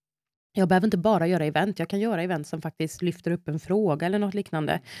syfte. Jag behöver inte bara göra event, jag kan göra event som faktiskt lyfter upp en fråga eller något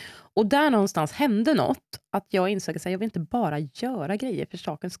liknande. Och där någonstans hände något, att jag insåg att jag vill inte bara göra grejer för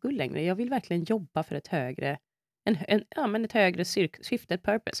sakens skull längre. Jag vill verkligen jobba för ett högre ett högre syfte, ett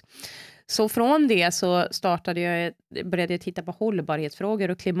purpose. Så från det så började jag titta på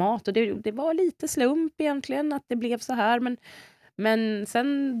hållbarhetsfrågor och klimat. Och det var lite slump egentligen att det blev så här. Men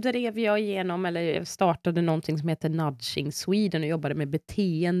sen drev jag igenom, eller startade någonting som heter Nudging Sweden och jobbade med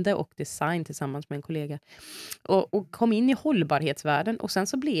beteende och design tillsammans med en kollega. Och kom in i hållbarhetsvärlden och sen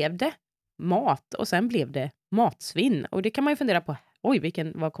så blev det mat och sen blev det matsvinn. Och det kan man ju fundera på,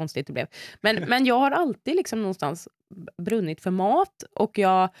 vad konstigt det blev. Men jag har alltid liksom någonstans brunnit för mat och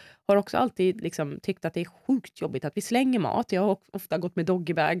jag har också alltid liksom tyckt att det är sjukt jobbigt att vi slänger mat. Jag har ofta gått med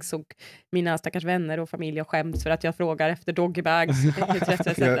doggybags och mina stackars vänner och familj har skämts för att jag frågar efter doggybags.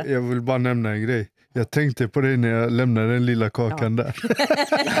 Jag vill bara nämna en grej. Jag tänkte på det när jag lämnade den lilla kakan där.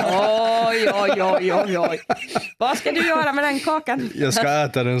 Oj. Vad ska du göra med den kakan? Jag ska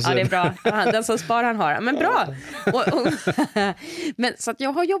äta den sen. Ja, det är bra. Den som sparar han har. Men bra. Men, så att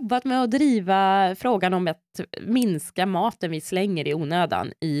jag har jobbat med att driva frågan om att minska maten vi slänger i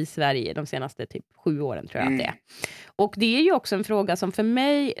onödan i Sverige de senaste typ 7 åren tror jag att det är. Och det är ju också en fråga som för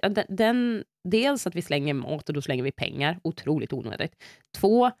mig, dels att vi slänger mat och då slänger vi pengar, otroligt onödigt.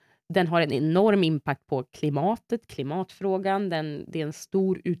 2, den har en enorm impact på klimatfrågan, det är en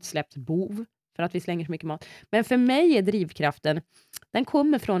stor utsläppsbov för att vi slänger så mycket mat. Men för mig är drivkraften, den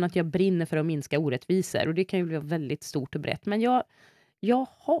kommer från att jag brinner för att minska orättvisor och det kan ju bli väldigt stort och brett. Men jag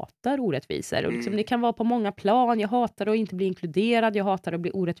hatar orättvisor och liksom, det kan vara på många plan. Jag hatar att inte bli inkluderad, jag hatar att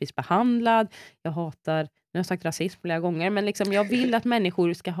bli orättvist behandlad, jag hatar, nu har jag sagt rasism flera gånger, men liksom, jag vill att människor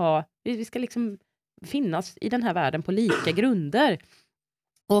vi ska liksom finnas i den här världen på lika grunder.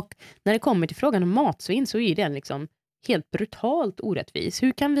 Och när det kommer till frågan om matsvinn så är den liksom helt brutalt orättvis.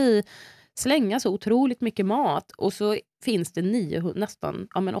 Hur kan vi slänga så otroligt mycket mat och så finns det nästan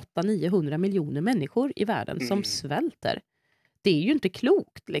 800-900 miljoner människor i världen som svälter? Det är ju inte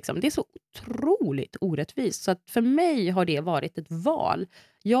klokt liksom. Det är så otroligt orättvist. Så att för mig har det varit ett val.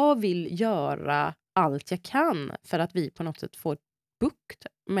 Jag vill göra allt jag kan för att vi på något sätt får bukt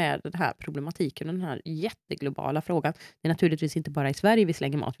med den här problematiken och den här jätteglobala frågan. Det är naturligtvis inte bara i Sverige vi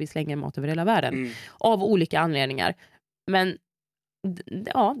slänger mat över hela världen. Av olika anledningar. Men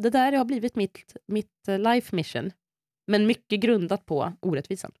ja, det där har blivit mitt life mission. Men mycket grundat på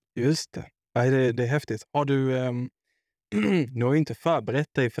orättvisan. Just det. Det är häftigt. Har du, nu har jag inte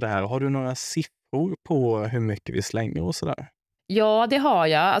förberett dig för det här. Har du några siffror på hur mycket vi slänger och sådär? Ja, det har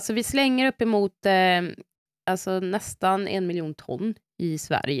jag. Alltså vi slänger uppemot nästan 1 miljon ton i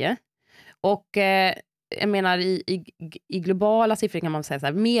Sverige. Och jag menar i globala siffror kan man säga så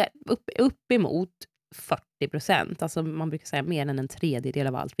här, uppemot 40%. Alltså man brukar säga mer än en tredjedel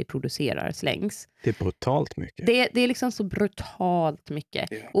av allt vi producerar slängs. Det är brutalt mycket. Det är liksom så brutalt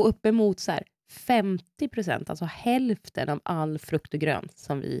mycket. Yeah. Och uppemot så här 50%, alltså hälften av all frukt och grönt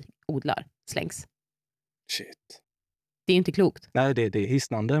som vi odlar slängs. Shit. Det är inte klokt. Nej, det är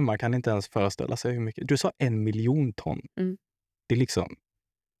hisnande. Man kan inte ens föreställa sig hur mycket. Du sa 1 miljon ton. Det är liksom...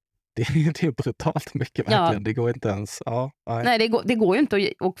 Det är brutalt mycket verkligen. Ja. Det går inte ens... Ja, nej, det går ju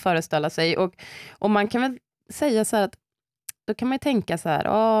inte att föreställa sig. Och man kan väl säga så här att då kan man ju tänka så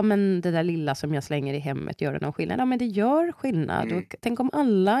här, men det där lilla som jag slänger i hemmet gör det någon skillnad. Ja, men det gör skillnad. Och tänk om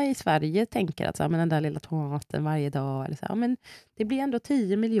alla i Sverige tänker att så här, men den där lilla tomaten varje dag. Eller så här, men det blir ändå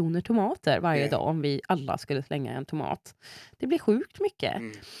 10 miljoner tomater varje dag om vi alla skulle slänga en tomat. Det blir sjukt mycket.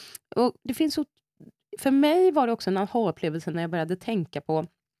 Och det finns så... För mig var det också en aha-upplevelse när jag började tänka på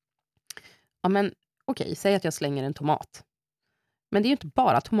okej, säg att jag slänger en tomat. Men det är ju inte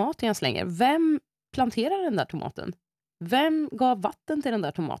bara tomaten jag slänger. Vem planterar den där tomaten? Vem gav vatten till den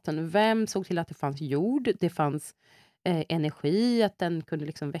där tomaten? Vem såg till att det fanns jord? Det fanns energi, att den kunde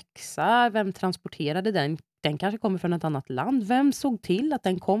liksom växa. Vem transporterade den? Den kanske kommer från ett annat land. Vem såg till att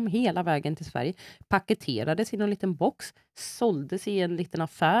den kom hela vägen till Sverige? Paketerades i någon liten box. Såldes i en liten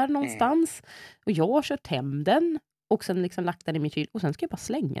affär någonstans. Och jag har kört hem den. Och sen liksom lagt den i min kyl. Och sen ska jag bara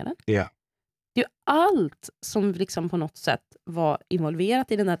slänga den. Ja. Det är allt som liksom på något sätt var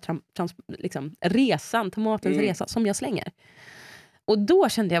involverat i den här resan, tomatens resa som jag slänger. Och då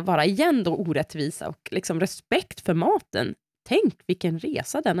kände jag bara igen då orättvisa och liksom respekt för maten. Tänk vilken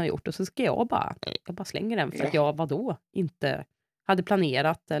resa den har gjort och så ska jag bara slänger den för att jag inte hade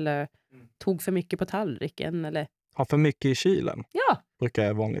planerat eller tog för mycket på tallriken eller... Har för mycket i kylen? Ja. Brukar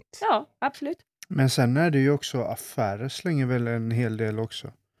är vanligt. Ja, absolut. Men sen är det ju också affärer slänger väl en hel del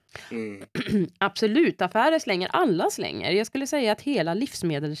också. Absolut, affärer slänger, alla slänger. Jag skulle säga att hela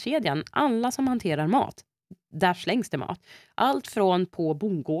livsmedelskedjan, alla som hanterar mat, där slängs det mat. Allt från på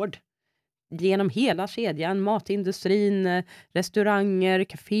bondgård genom hela kedjan, matindustrin, restauranger,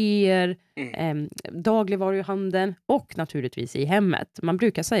 kaféer, dagligvaruhandeln och naturligtvis i hemmet. Man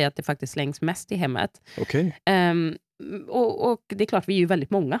brukar säga att det faktiskt slängs mest i hemmet. Okej. Och det är klart, vi är ju väldigt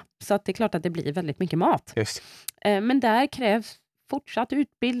många, så att det är klart att det blir väldigt mycket mat. Just. Men där krävs fortsatt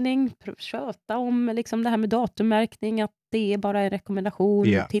utbildning, köta om liksom det här med datummärkning, att det är bara en rekommendation,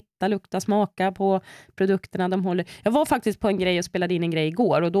 titta, lukta, smaka på produkterna de håller. Jag var faktiskt på en grej och spelade in en grej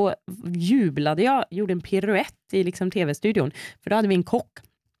igår och då jublade jag, gjorde en piruett i liksom tv-studion, för då hade vi en kock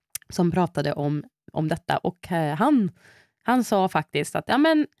som pratade om detta och han sa faktiskt att ja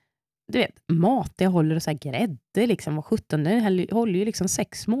men du vet, mat det håller så här grädde liksom, och 17 håller ju liksom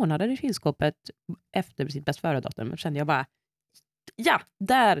 6 månader i kylskåpet efter sitt bäst före-datum. Kände jag bara, ja,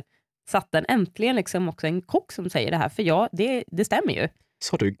 där satt den äntligen liksom också en kock som säger det här, för ja, det stämmer ju.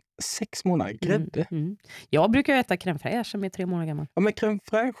 Så du 6 månader grädde? Jag brukar äta crème fraîche som är 3 månader gammal. Ja, men crème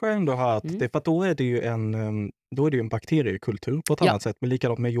fraîche har ändå hört det, för att då är det ju en bakteriekultur på ett annat sätt, men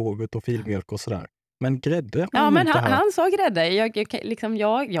likadant med yoghurt och filmjölk och sådär. Men grädde? Ja, men han sa grädde.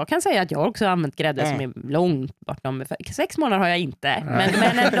 Jag kan säga att jag också har använt grädde som är långt bortom. 6 månader har jag inte.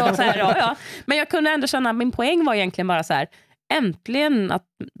 Men ändå så här, ja. Men jag kunde ändå känna att min poäng var egentligen bara så här, äntligen att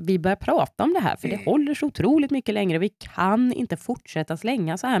vi börjar prata om det här, för det håller så otroligt mycket längre. Vi kan inte fortsätta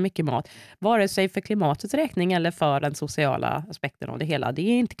slänga så här mycket mat, vare sig för klimatets räkning eller för den sociala aspekten av det hela. Det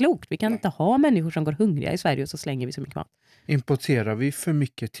är inte klokt. Vi kan inte ha människor som går hungriga i Sverige och så slänger vi så mycket mat. Importerar vi för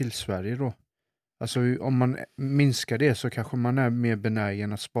mycket till Sverige då? Alltså om man minskar det så kanske man är mer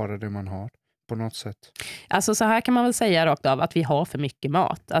benägen att spara det man har på något sätt. Alltså så här kan man väl säga rakt av att vi har för mycket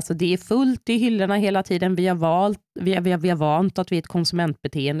mat. Alltså det är fullt i hyllorna hela tiden. Vi har vant att vi är ett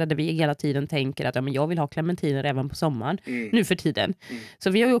konsumentbeteende där vi hela tiden tänker att ja, men jag vill ha clementiner även på sommaren nu för tiden. Så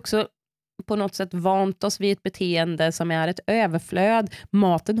vi har ju också på något sätt vant oss vid ett beteende som är ett överflöd.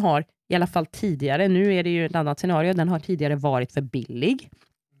 Maten har i alla fall tidigare, nu är det ju ett annat scenario, den har tidigare varit för billig.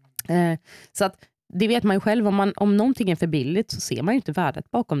 Så att det vet man ju själv, om någonting är för billigt så ser man ju inte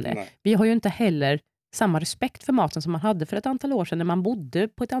värdet bakom det. Nej. Vi har ju inte heller samma respekt för maten som man hade för ett antal år sedan när man bodde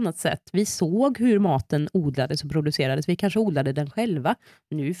på ett annat sätt. Vi såg hur maten odlades och producerades. Vi kanske odlade den själva.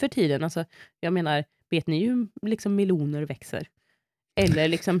 Nu för tiden, alltså, jag menar, vet ni hur liksom meloner växer? Eller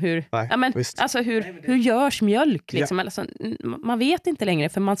liksom hur, hur görs mjölk? Liksom? Ja. Alltså, man vet inte längre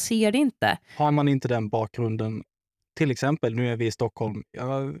för man ser det inte. Har man inte den bakgrunden, till exempel, nu är vi i Stockholm,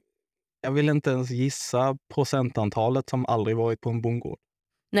 jag vill inte ens gissa procentantalet som aldrig varit på en bondgård.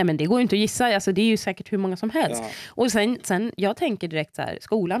 Nej, men det går ju inte att gissa. Alltså, det är ju säkert hur många som helst. Ja. Och sen, jag tänker direkt så här,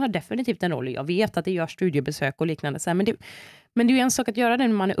 skolan har definitivt en roll. Jag vet att det gör studiebesök och liknande. Så här, men det är ju en sak att göra det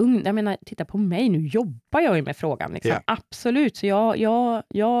när man är ung. Jag menar, titta på mig, nu jobbar jag ju med frågan. Liksom. Ja. Absolut, så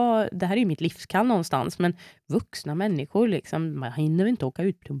det här är ju mitt livskall någonstans. Men vuxna människor, liksom, man hinner inte åka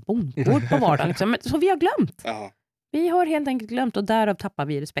ut på en bondgård på vardagen. Liksom. Så vi har glömt. Ja. Vi har helt enkelt glömt och därav tappar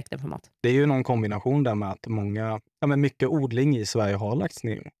vi respekten för mat. Det är ju någon kombination där med att mycket odling i Sverige har lagts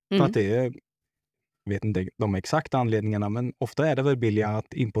ner. För att det är, jag vet inte de exakta anledningarna, men ofta är det väl billigare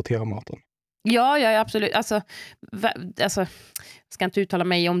att importera maten. Ja, absolut. Alltså, jag ska inte uttala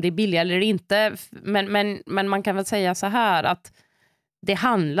mig om det är billigare eller inte, men man kan väl säga så här att det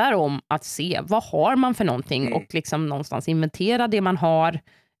handlar om att se vad har man för någonting och liksom någonstans inventera det man har.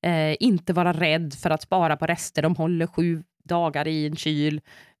 Inte vara rädd för att spara på rester. De håller 7 dagar i en kyl.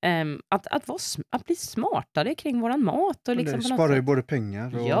 Att bli smartare kring våran mat. Och liksom det sparar ju både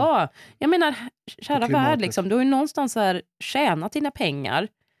pengar och... Ja, jag menar, kära värld, liksom, du har ju någonstans här tjänat dina pengar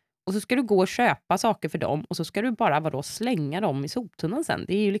och så ska du gå och köpa saker för dem och så ska du bara slänga dem i soptunnan sen.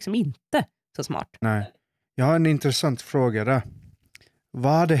 Det är ju liksom inte så smart. Nej. Jag har en intressant fråga där.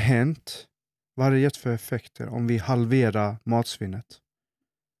 Vad hade hänt? Vad hade det gett för effekter om vi halverar matsvinnet?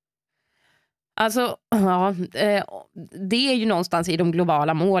 Alltså, ja, det är ju någonstans i de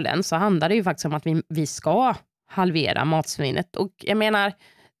globala målen så handlar det ju faktiskt om att vi ska halvera matsvinnet. Och jag menar,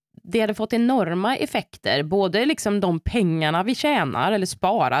 det hade fått enorma effekter. Både liksom de pengarna vi tjänar eller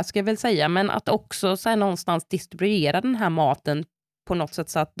sparar ska jag väl säga, men att också så här någonstans distribuera den här maten på något sätt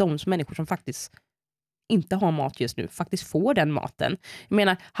så att de människor som faktiskt inte har mat just nu faktiskt får den maten. Jag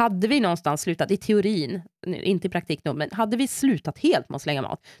menar, hade vi någonstans slutat i teorin, inte i praktik då, men hade vi slutat helt med att slänga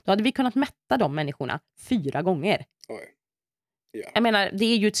mat, då hade vi kunnat mätta de människorna 4 gånger. Oj. Ja. Jag menar, det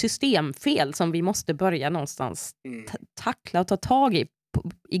är ju ett systemfel som vi måste börja någonstans tackla och ta tag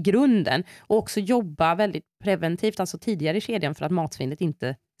i grunden och också jobba väldigt preventivt, alltså tidigare i kedjan för att matsvinnet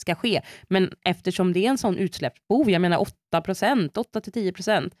inte ska ske. Men eftersom det är en sån utsläppsbov, jag menar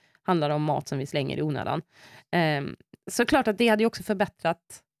 8-10% handlar om mat som vi slänger i onödan. Så klart att det hade ju också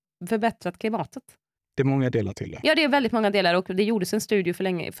förbättrat klimatet. Det är många delar till det. Ja, det är väldigt många delar och det gjordes en studie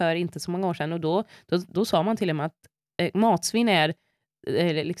för inte så många år sedan och då sa man till och med att matsvinn är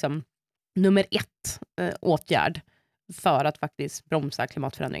liksom nummer 1 åtgärd för att faktiskt bromsa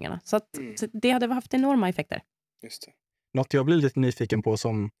klimatförändringarna. Så det hade haft enorma effekter. Just det. Något jag blir lite nyfiken på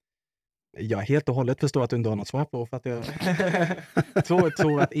som jag helt och hållet förstår att du inte har något svar på för att jag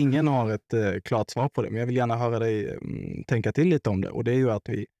tror att ingen har ett klart svar på det. Men jag vill gärna höra dig tänka till lite om det. Och det är ju att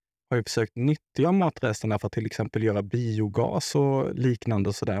vi har ju försökt nyttja matresterna för att till exempel göra biogas och liknande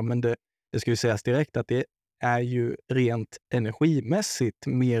och sådär. Men det ska ju sägas direkt att det är ju rent energimässigt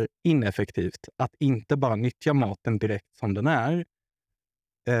mer ineffektivt att inte bara nyttja maten direkt som den är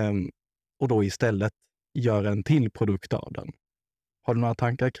och då istället göra en till produkt av den. Har du några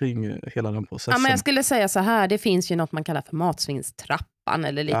tankar kring hela den processen? Ja, men jag skulle säga så här, det finns ju något man kallar för matsvinnstrappan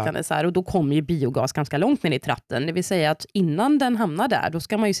eller liknande så här, och då kommer ju biogas ganska långt ner i tratten. Det vill säga att innan den hamnar där, då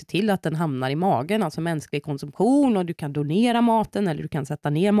ska man ju se till att den hamnar i magen, alltså mänsklig konsumtion, och du kan donera maten eller du kan sätta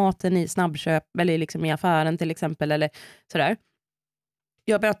ner maten i snabbköp eller liksom i affären till exempel eller sådär.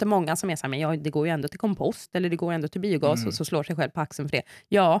 Jag möter många som är så här, men det går ju ändå till kompost eller det går ändå till biogas och så slår sig själv på axeln för det.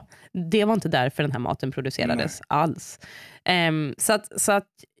 Ja, det var inte därför den här maten producerades alls. Så att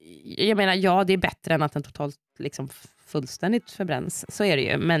jag menar, ja, det är bättre än att den totalt liksom fullständigt förbränns. Så är det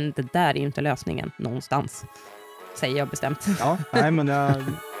ju, men det där är ju inte lösningen någonstans. Säger jag bestämt. Ja, nej, men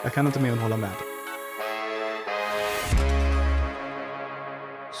jag kan inte mer än hålla med.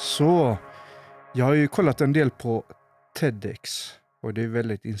 Så, jag har ju kollat en del på TEDx. Och det är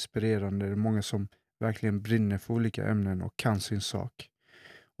väldigt inspirerande. Det är många som verkligen brinner för olika ämnen och kan sin sak.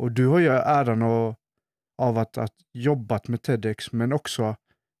 Och du har ju äran av att jobbat med TEDx men också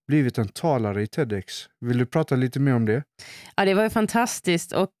blivit en talare i TEDx. Vill du prata lite mer om det? Ja, det var ju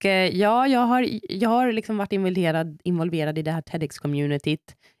fantastiskt. Och ja, jag har liksom varit involverad i det här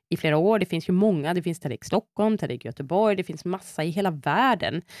TEDx-communityt i flera år. Det finns ju många. Det finns TEDx Stockholm, TEDx Göteborg. Det finns massa i hela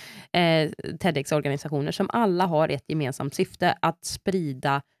världen TEDx-organisationer som alla har ett gemensamt syfte att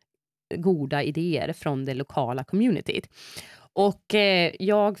sprida goda idéer från det lokala communityt. Och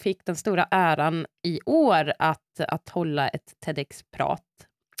jag fick den stora äran i år att hålla ett TEDx-prat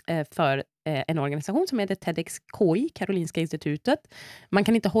för en organisation som heter TEDx KI, Karolinska institutet. Man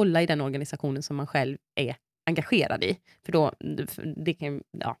kan inte hålla i den organisationen som man själv är engagerad i. För då,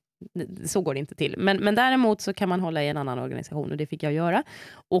 så går det inte till. Men däremot så kan man hålla i en annan organisation och det fick jag göra.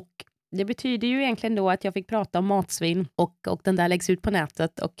 Och det betyder ju egentligen då att jag fick prata om matsvinn och den där läggs ut på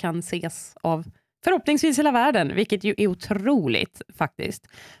nätet och kan ses av förhoppningsvis hela världen, vilket ju är otroligt faktiskt.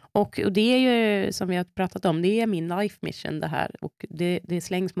 Och det är ju, som vi har pratat om, det är min life mission det här. Och det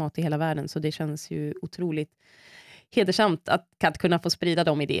slängs mat i hela världen, så det känns ju otroligt hedersamt att kunna få sprida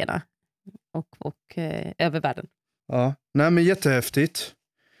de idéerna och över världen. Ja, nej men jättehäftigt.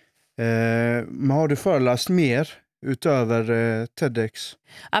 Men har du föreläst mer utöver TEDx?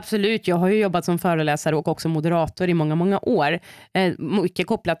 Absolut, jag har ju jobbat som föreläsare och också moderator i många, många år. Mycket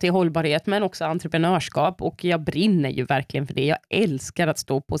kopplat till hållbarhet men också entreprenörskap, och jag brinner ju verkligen för det. Jag älskar att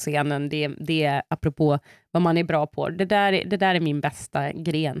stå på scenen. Det är apropå vad man är bra på. Det där är min bästa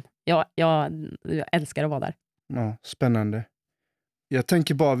gren. Jag älskar att vara där. Ja, spännande. Jag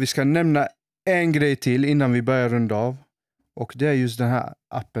tänker bara vi ska nämna en grej till innan vi börjar runda av. Och det är just den här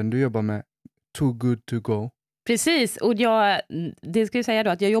appen du jobbar med, Too Good To Go. Precis, och det ska jag säga då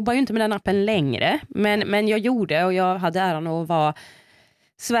att jag jobbar ju inte med den appen längre, men jag gjorde, och jag hade äran att vara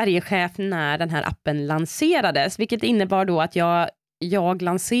Sverigechef när den här appen lanserades, vilket innebar då att jag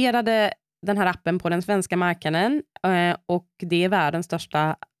lanserade den här appen på den svenska marknaden, och det är världens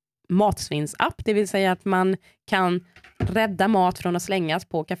största matsvinnsapp, det vill säga att man kan rädda mat från att slängas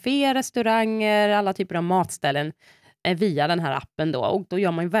på kaféer, restauranger, alla typer av matställen via den här appen då. Och då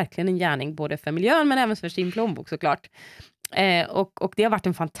gör man ju verkligen en gärning både för miljön men även för sin plånbok såklart. Och det har varit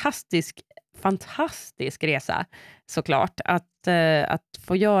en fantastisk resa såklart. Att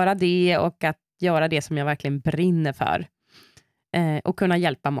få göra det och att göra det som jag verkligen brinner för. Och kunna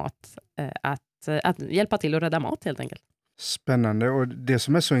hjälpa mat. Att hjälpa till att rädda mat helt enkelt. Spännande, och det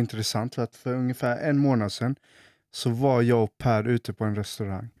som är så intressant är att för ungefär en månad sedan så var jag och Per ute på en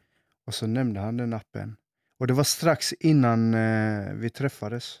restaurang. Och så nämnde han den appen. Och det var strax innan vi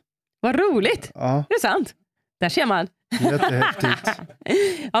träffades. Vad roligt! Ja. Det är sant. Där ser man. Jättehäftigt.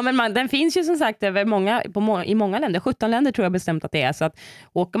 Ja, men den finns ju som sagt i många länder. 17 länder tror jag bestämt att det är. Så att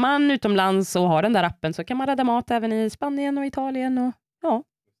åker man utomlands och har den där appen så kan man rädda mat även i Spanien och Italien. Och, ja.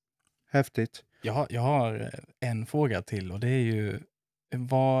 Häftigt. Jag har en fråga till, och det är ju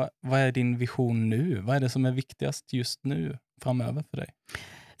vad är din vision nu? Vad är det som är viktigast just nu framöver för dig?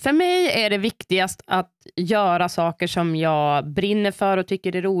 För mig är det viktigast att göra saker som jag brinner för och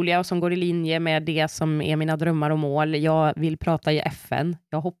tycker är roliga och som går i linje med det som är mina drömmar och mål. Jag vill prata i FN.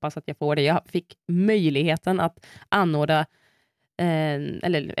 Jag hoppas att jag får det. Jag fick möjligheten att anordna,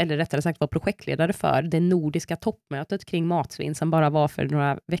 eller rättare sagt vara projektledare för det nordiska toppmötet kring matsvinn som bara var för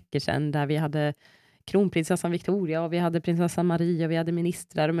några veckor sedan, där vi hade kronprinsessan Victoria och vi hade prinsessan Maria och vi hade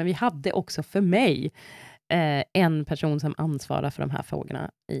ministrar, men vi hade också för mig en person som ansvarar för de här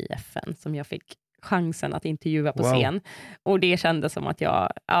frågorna i FN som jag fick chansen att intervjua på scen. Och det kändes som att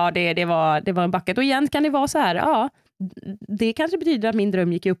det var en bucket. Och igen kan det vara så här, det kanske betyder att min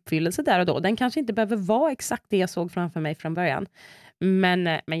dröm gick i uppfyllelse där och då. Den kanske inte behöver vara exakt det jag såg framför mig från början.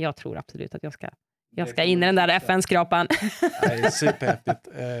 Men jag tror absolut att jag ska in i den där FN-skrapan. Det är superhäftigt.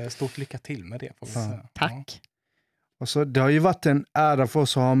 Stort lycka till med det. Tack. Och så, det har ju varit en ära för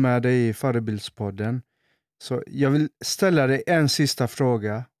oss att ha med dig i Förebildspodden. Så jag vill ställa dig en sista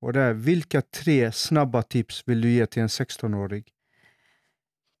fråga. Och det är, vilka 3 snabba tips vill du ge till en 16-årig?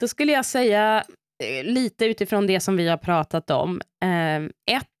 Då skulle jag säga lite utifrån det som vi har pratat om. 1.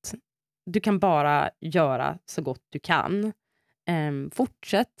 Du kan bara göra så gott du kan.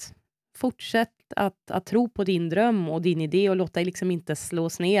 Fortsätt att tro på din dröm och din idé och låta dig liksom inte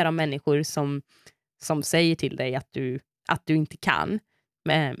slås ner av människor som säger till dig att du inte kan.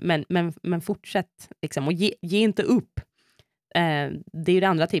 Men fortsätt liksom, och ge inte upp. Det är ju det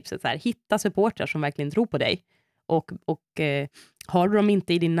andra tipset. Så här, hitta supportrar som verkligen tror på dig. Och har du dem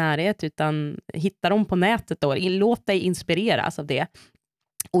inte i din närhet utan hitta dem på nätet då. Låt dig inspireras av det.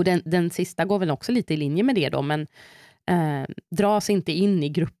 Och den sista går väl också lite i linje med det då. Men dras inte in i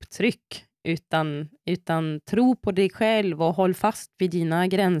grupptryck. Utan tro på dig själv och håll fast vid dina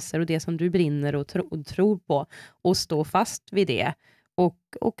gränser och det som du brinner och tror på. Och stå fast vid det.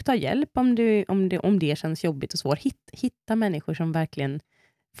 Och ta hjälp om det känns jobbigt och svårt. Hitta människor som verkligen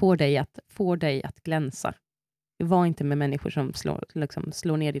får dig att glänsa. Var inte med människor som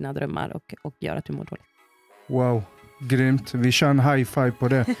slår ner dina drömmar och gör att du mår dåligt. Wow, grymt. Vi kör en high five på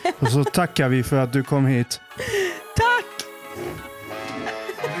det. Och så tackar vi för att du kom hit. Tack!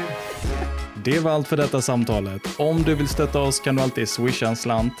 Det var allt för detta samtalet. Om du vill stötta oss kan du alltid swisha en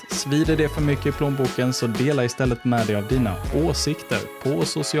slant. Svider det för mycket i plånboken så dela istället med dig av dina åsikter på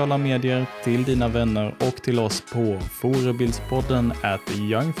sociala medier, till dina vänner och till oss på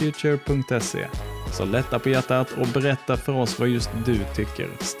forebildspodden@youngfuture.se. Så lätta på hjärtat och berätta för oss vad just du tycker.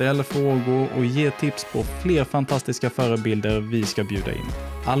 Ställ frågor och ge tips på fler fantastiska förebilder vi ska bjuda in.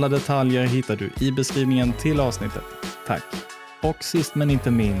 Alla detaljer hittar du i beskrivningen till avsnittet. Tack! Och sist men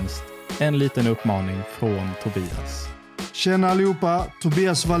inte minst, en liten uppmaning från Tobias. Tjena allihopa,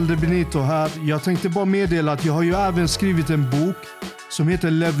 Tobias Valdebenito här. Jag tänkte bara meddela att jag har ju även skrivit en bok som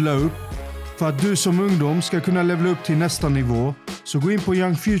heter Levla upp. För att du som ungdom ska kunna levla upp till nästa nivå. Så gå in på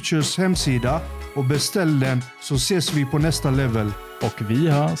Young Futures hemsida och beställ den, så ses vi på nästa level. Och vi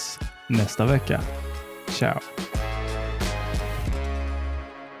hörs nästa vecka. Ciao!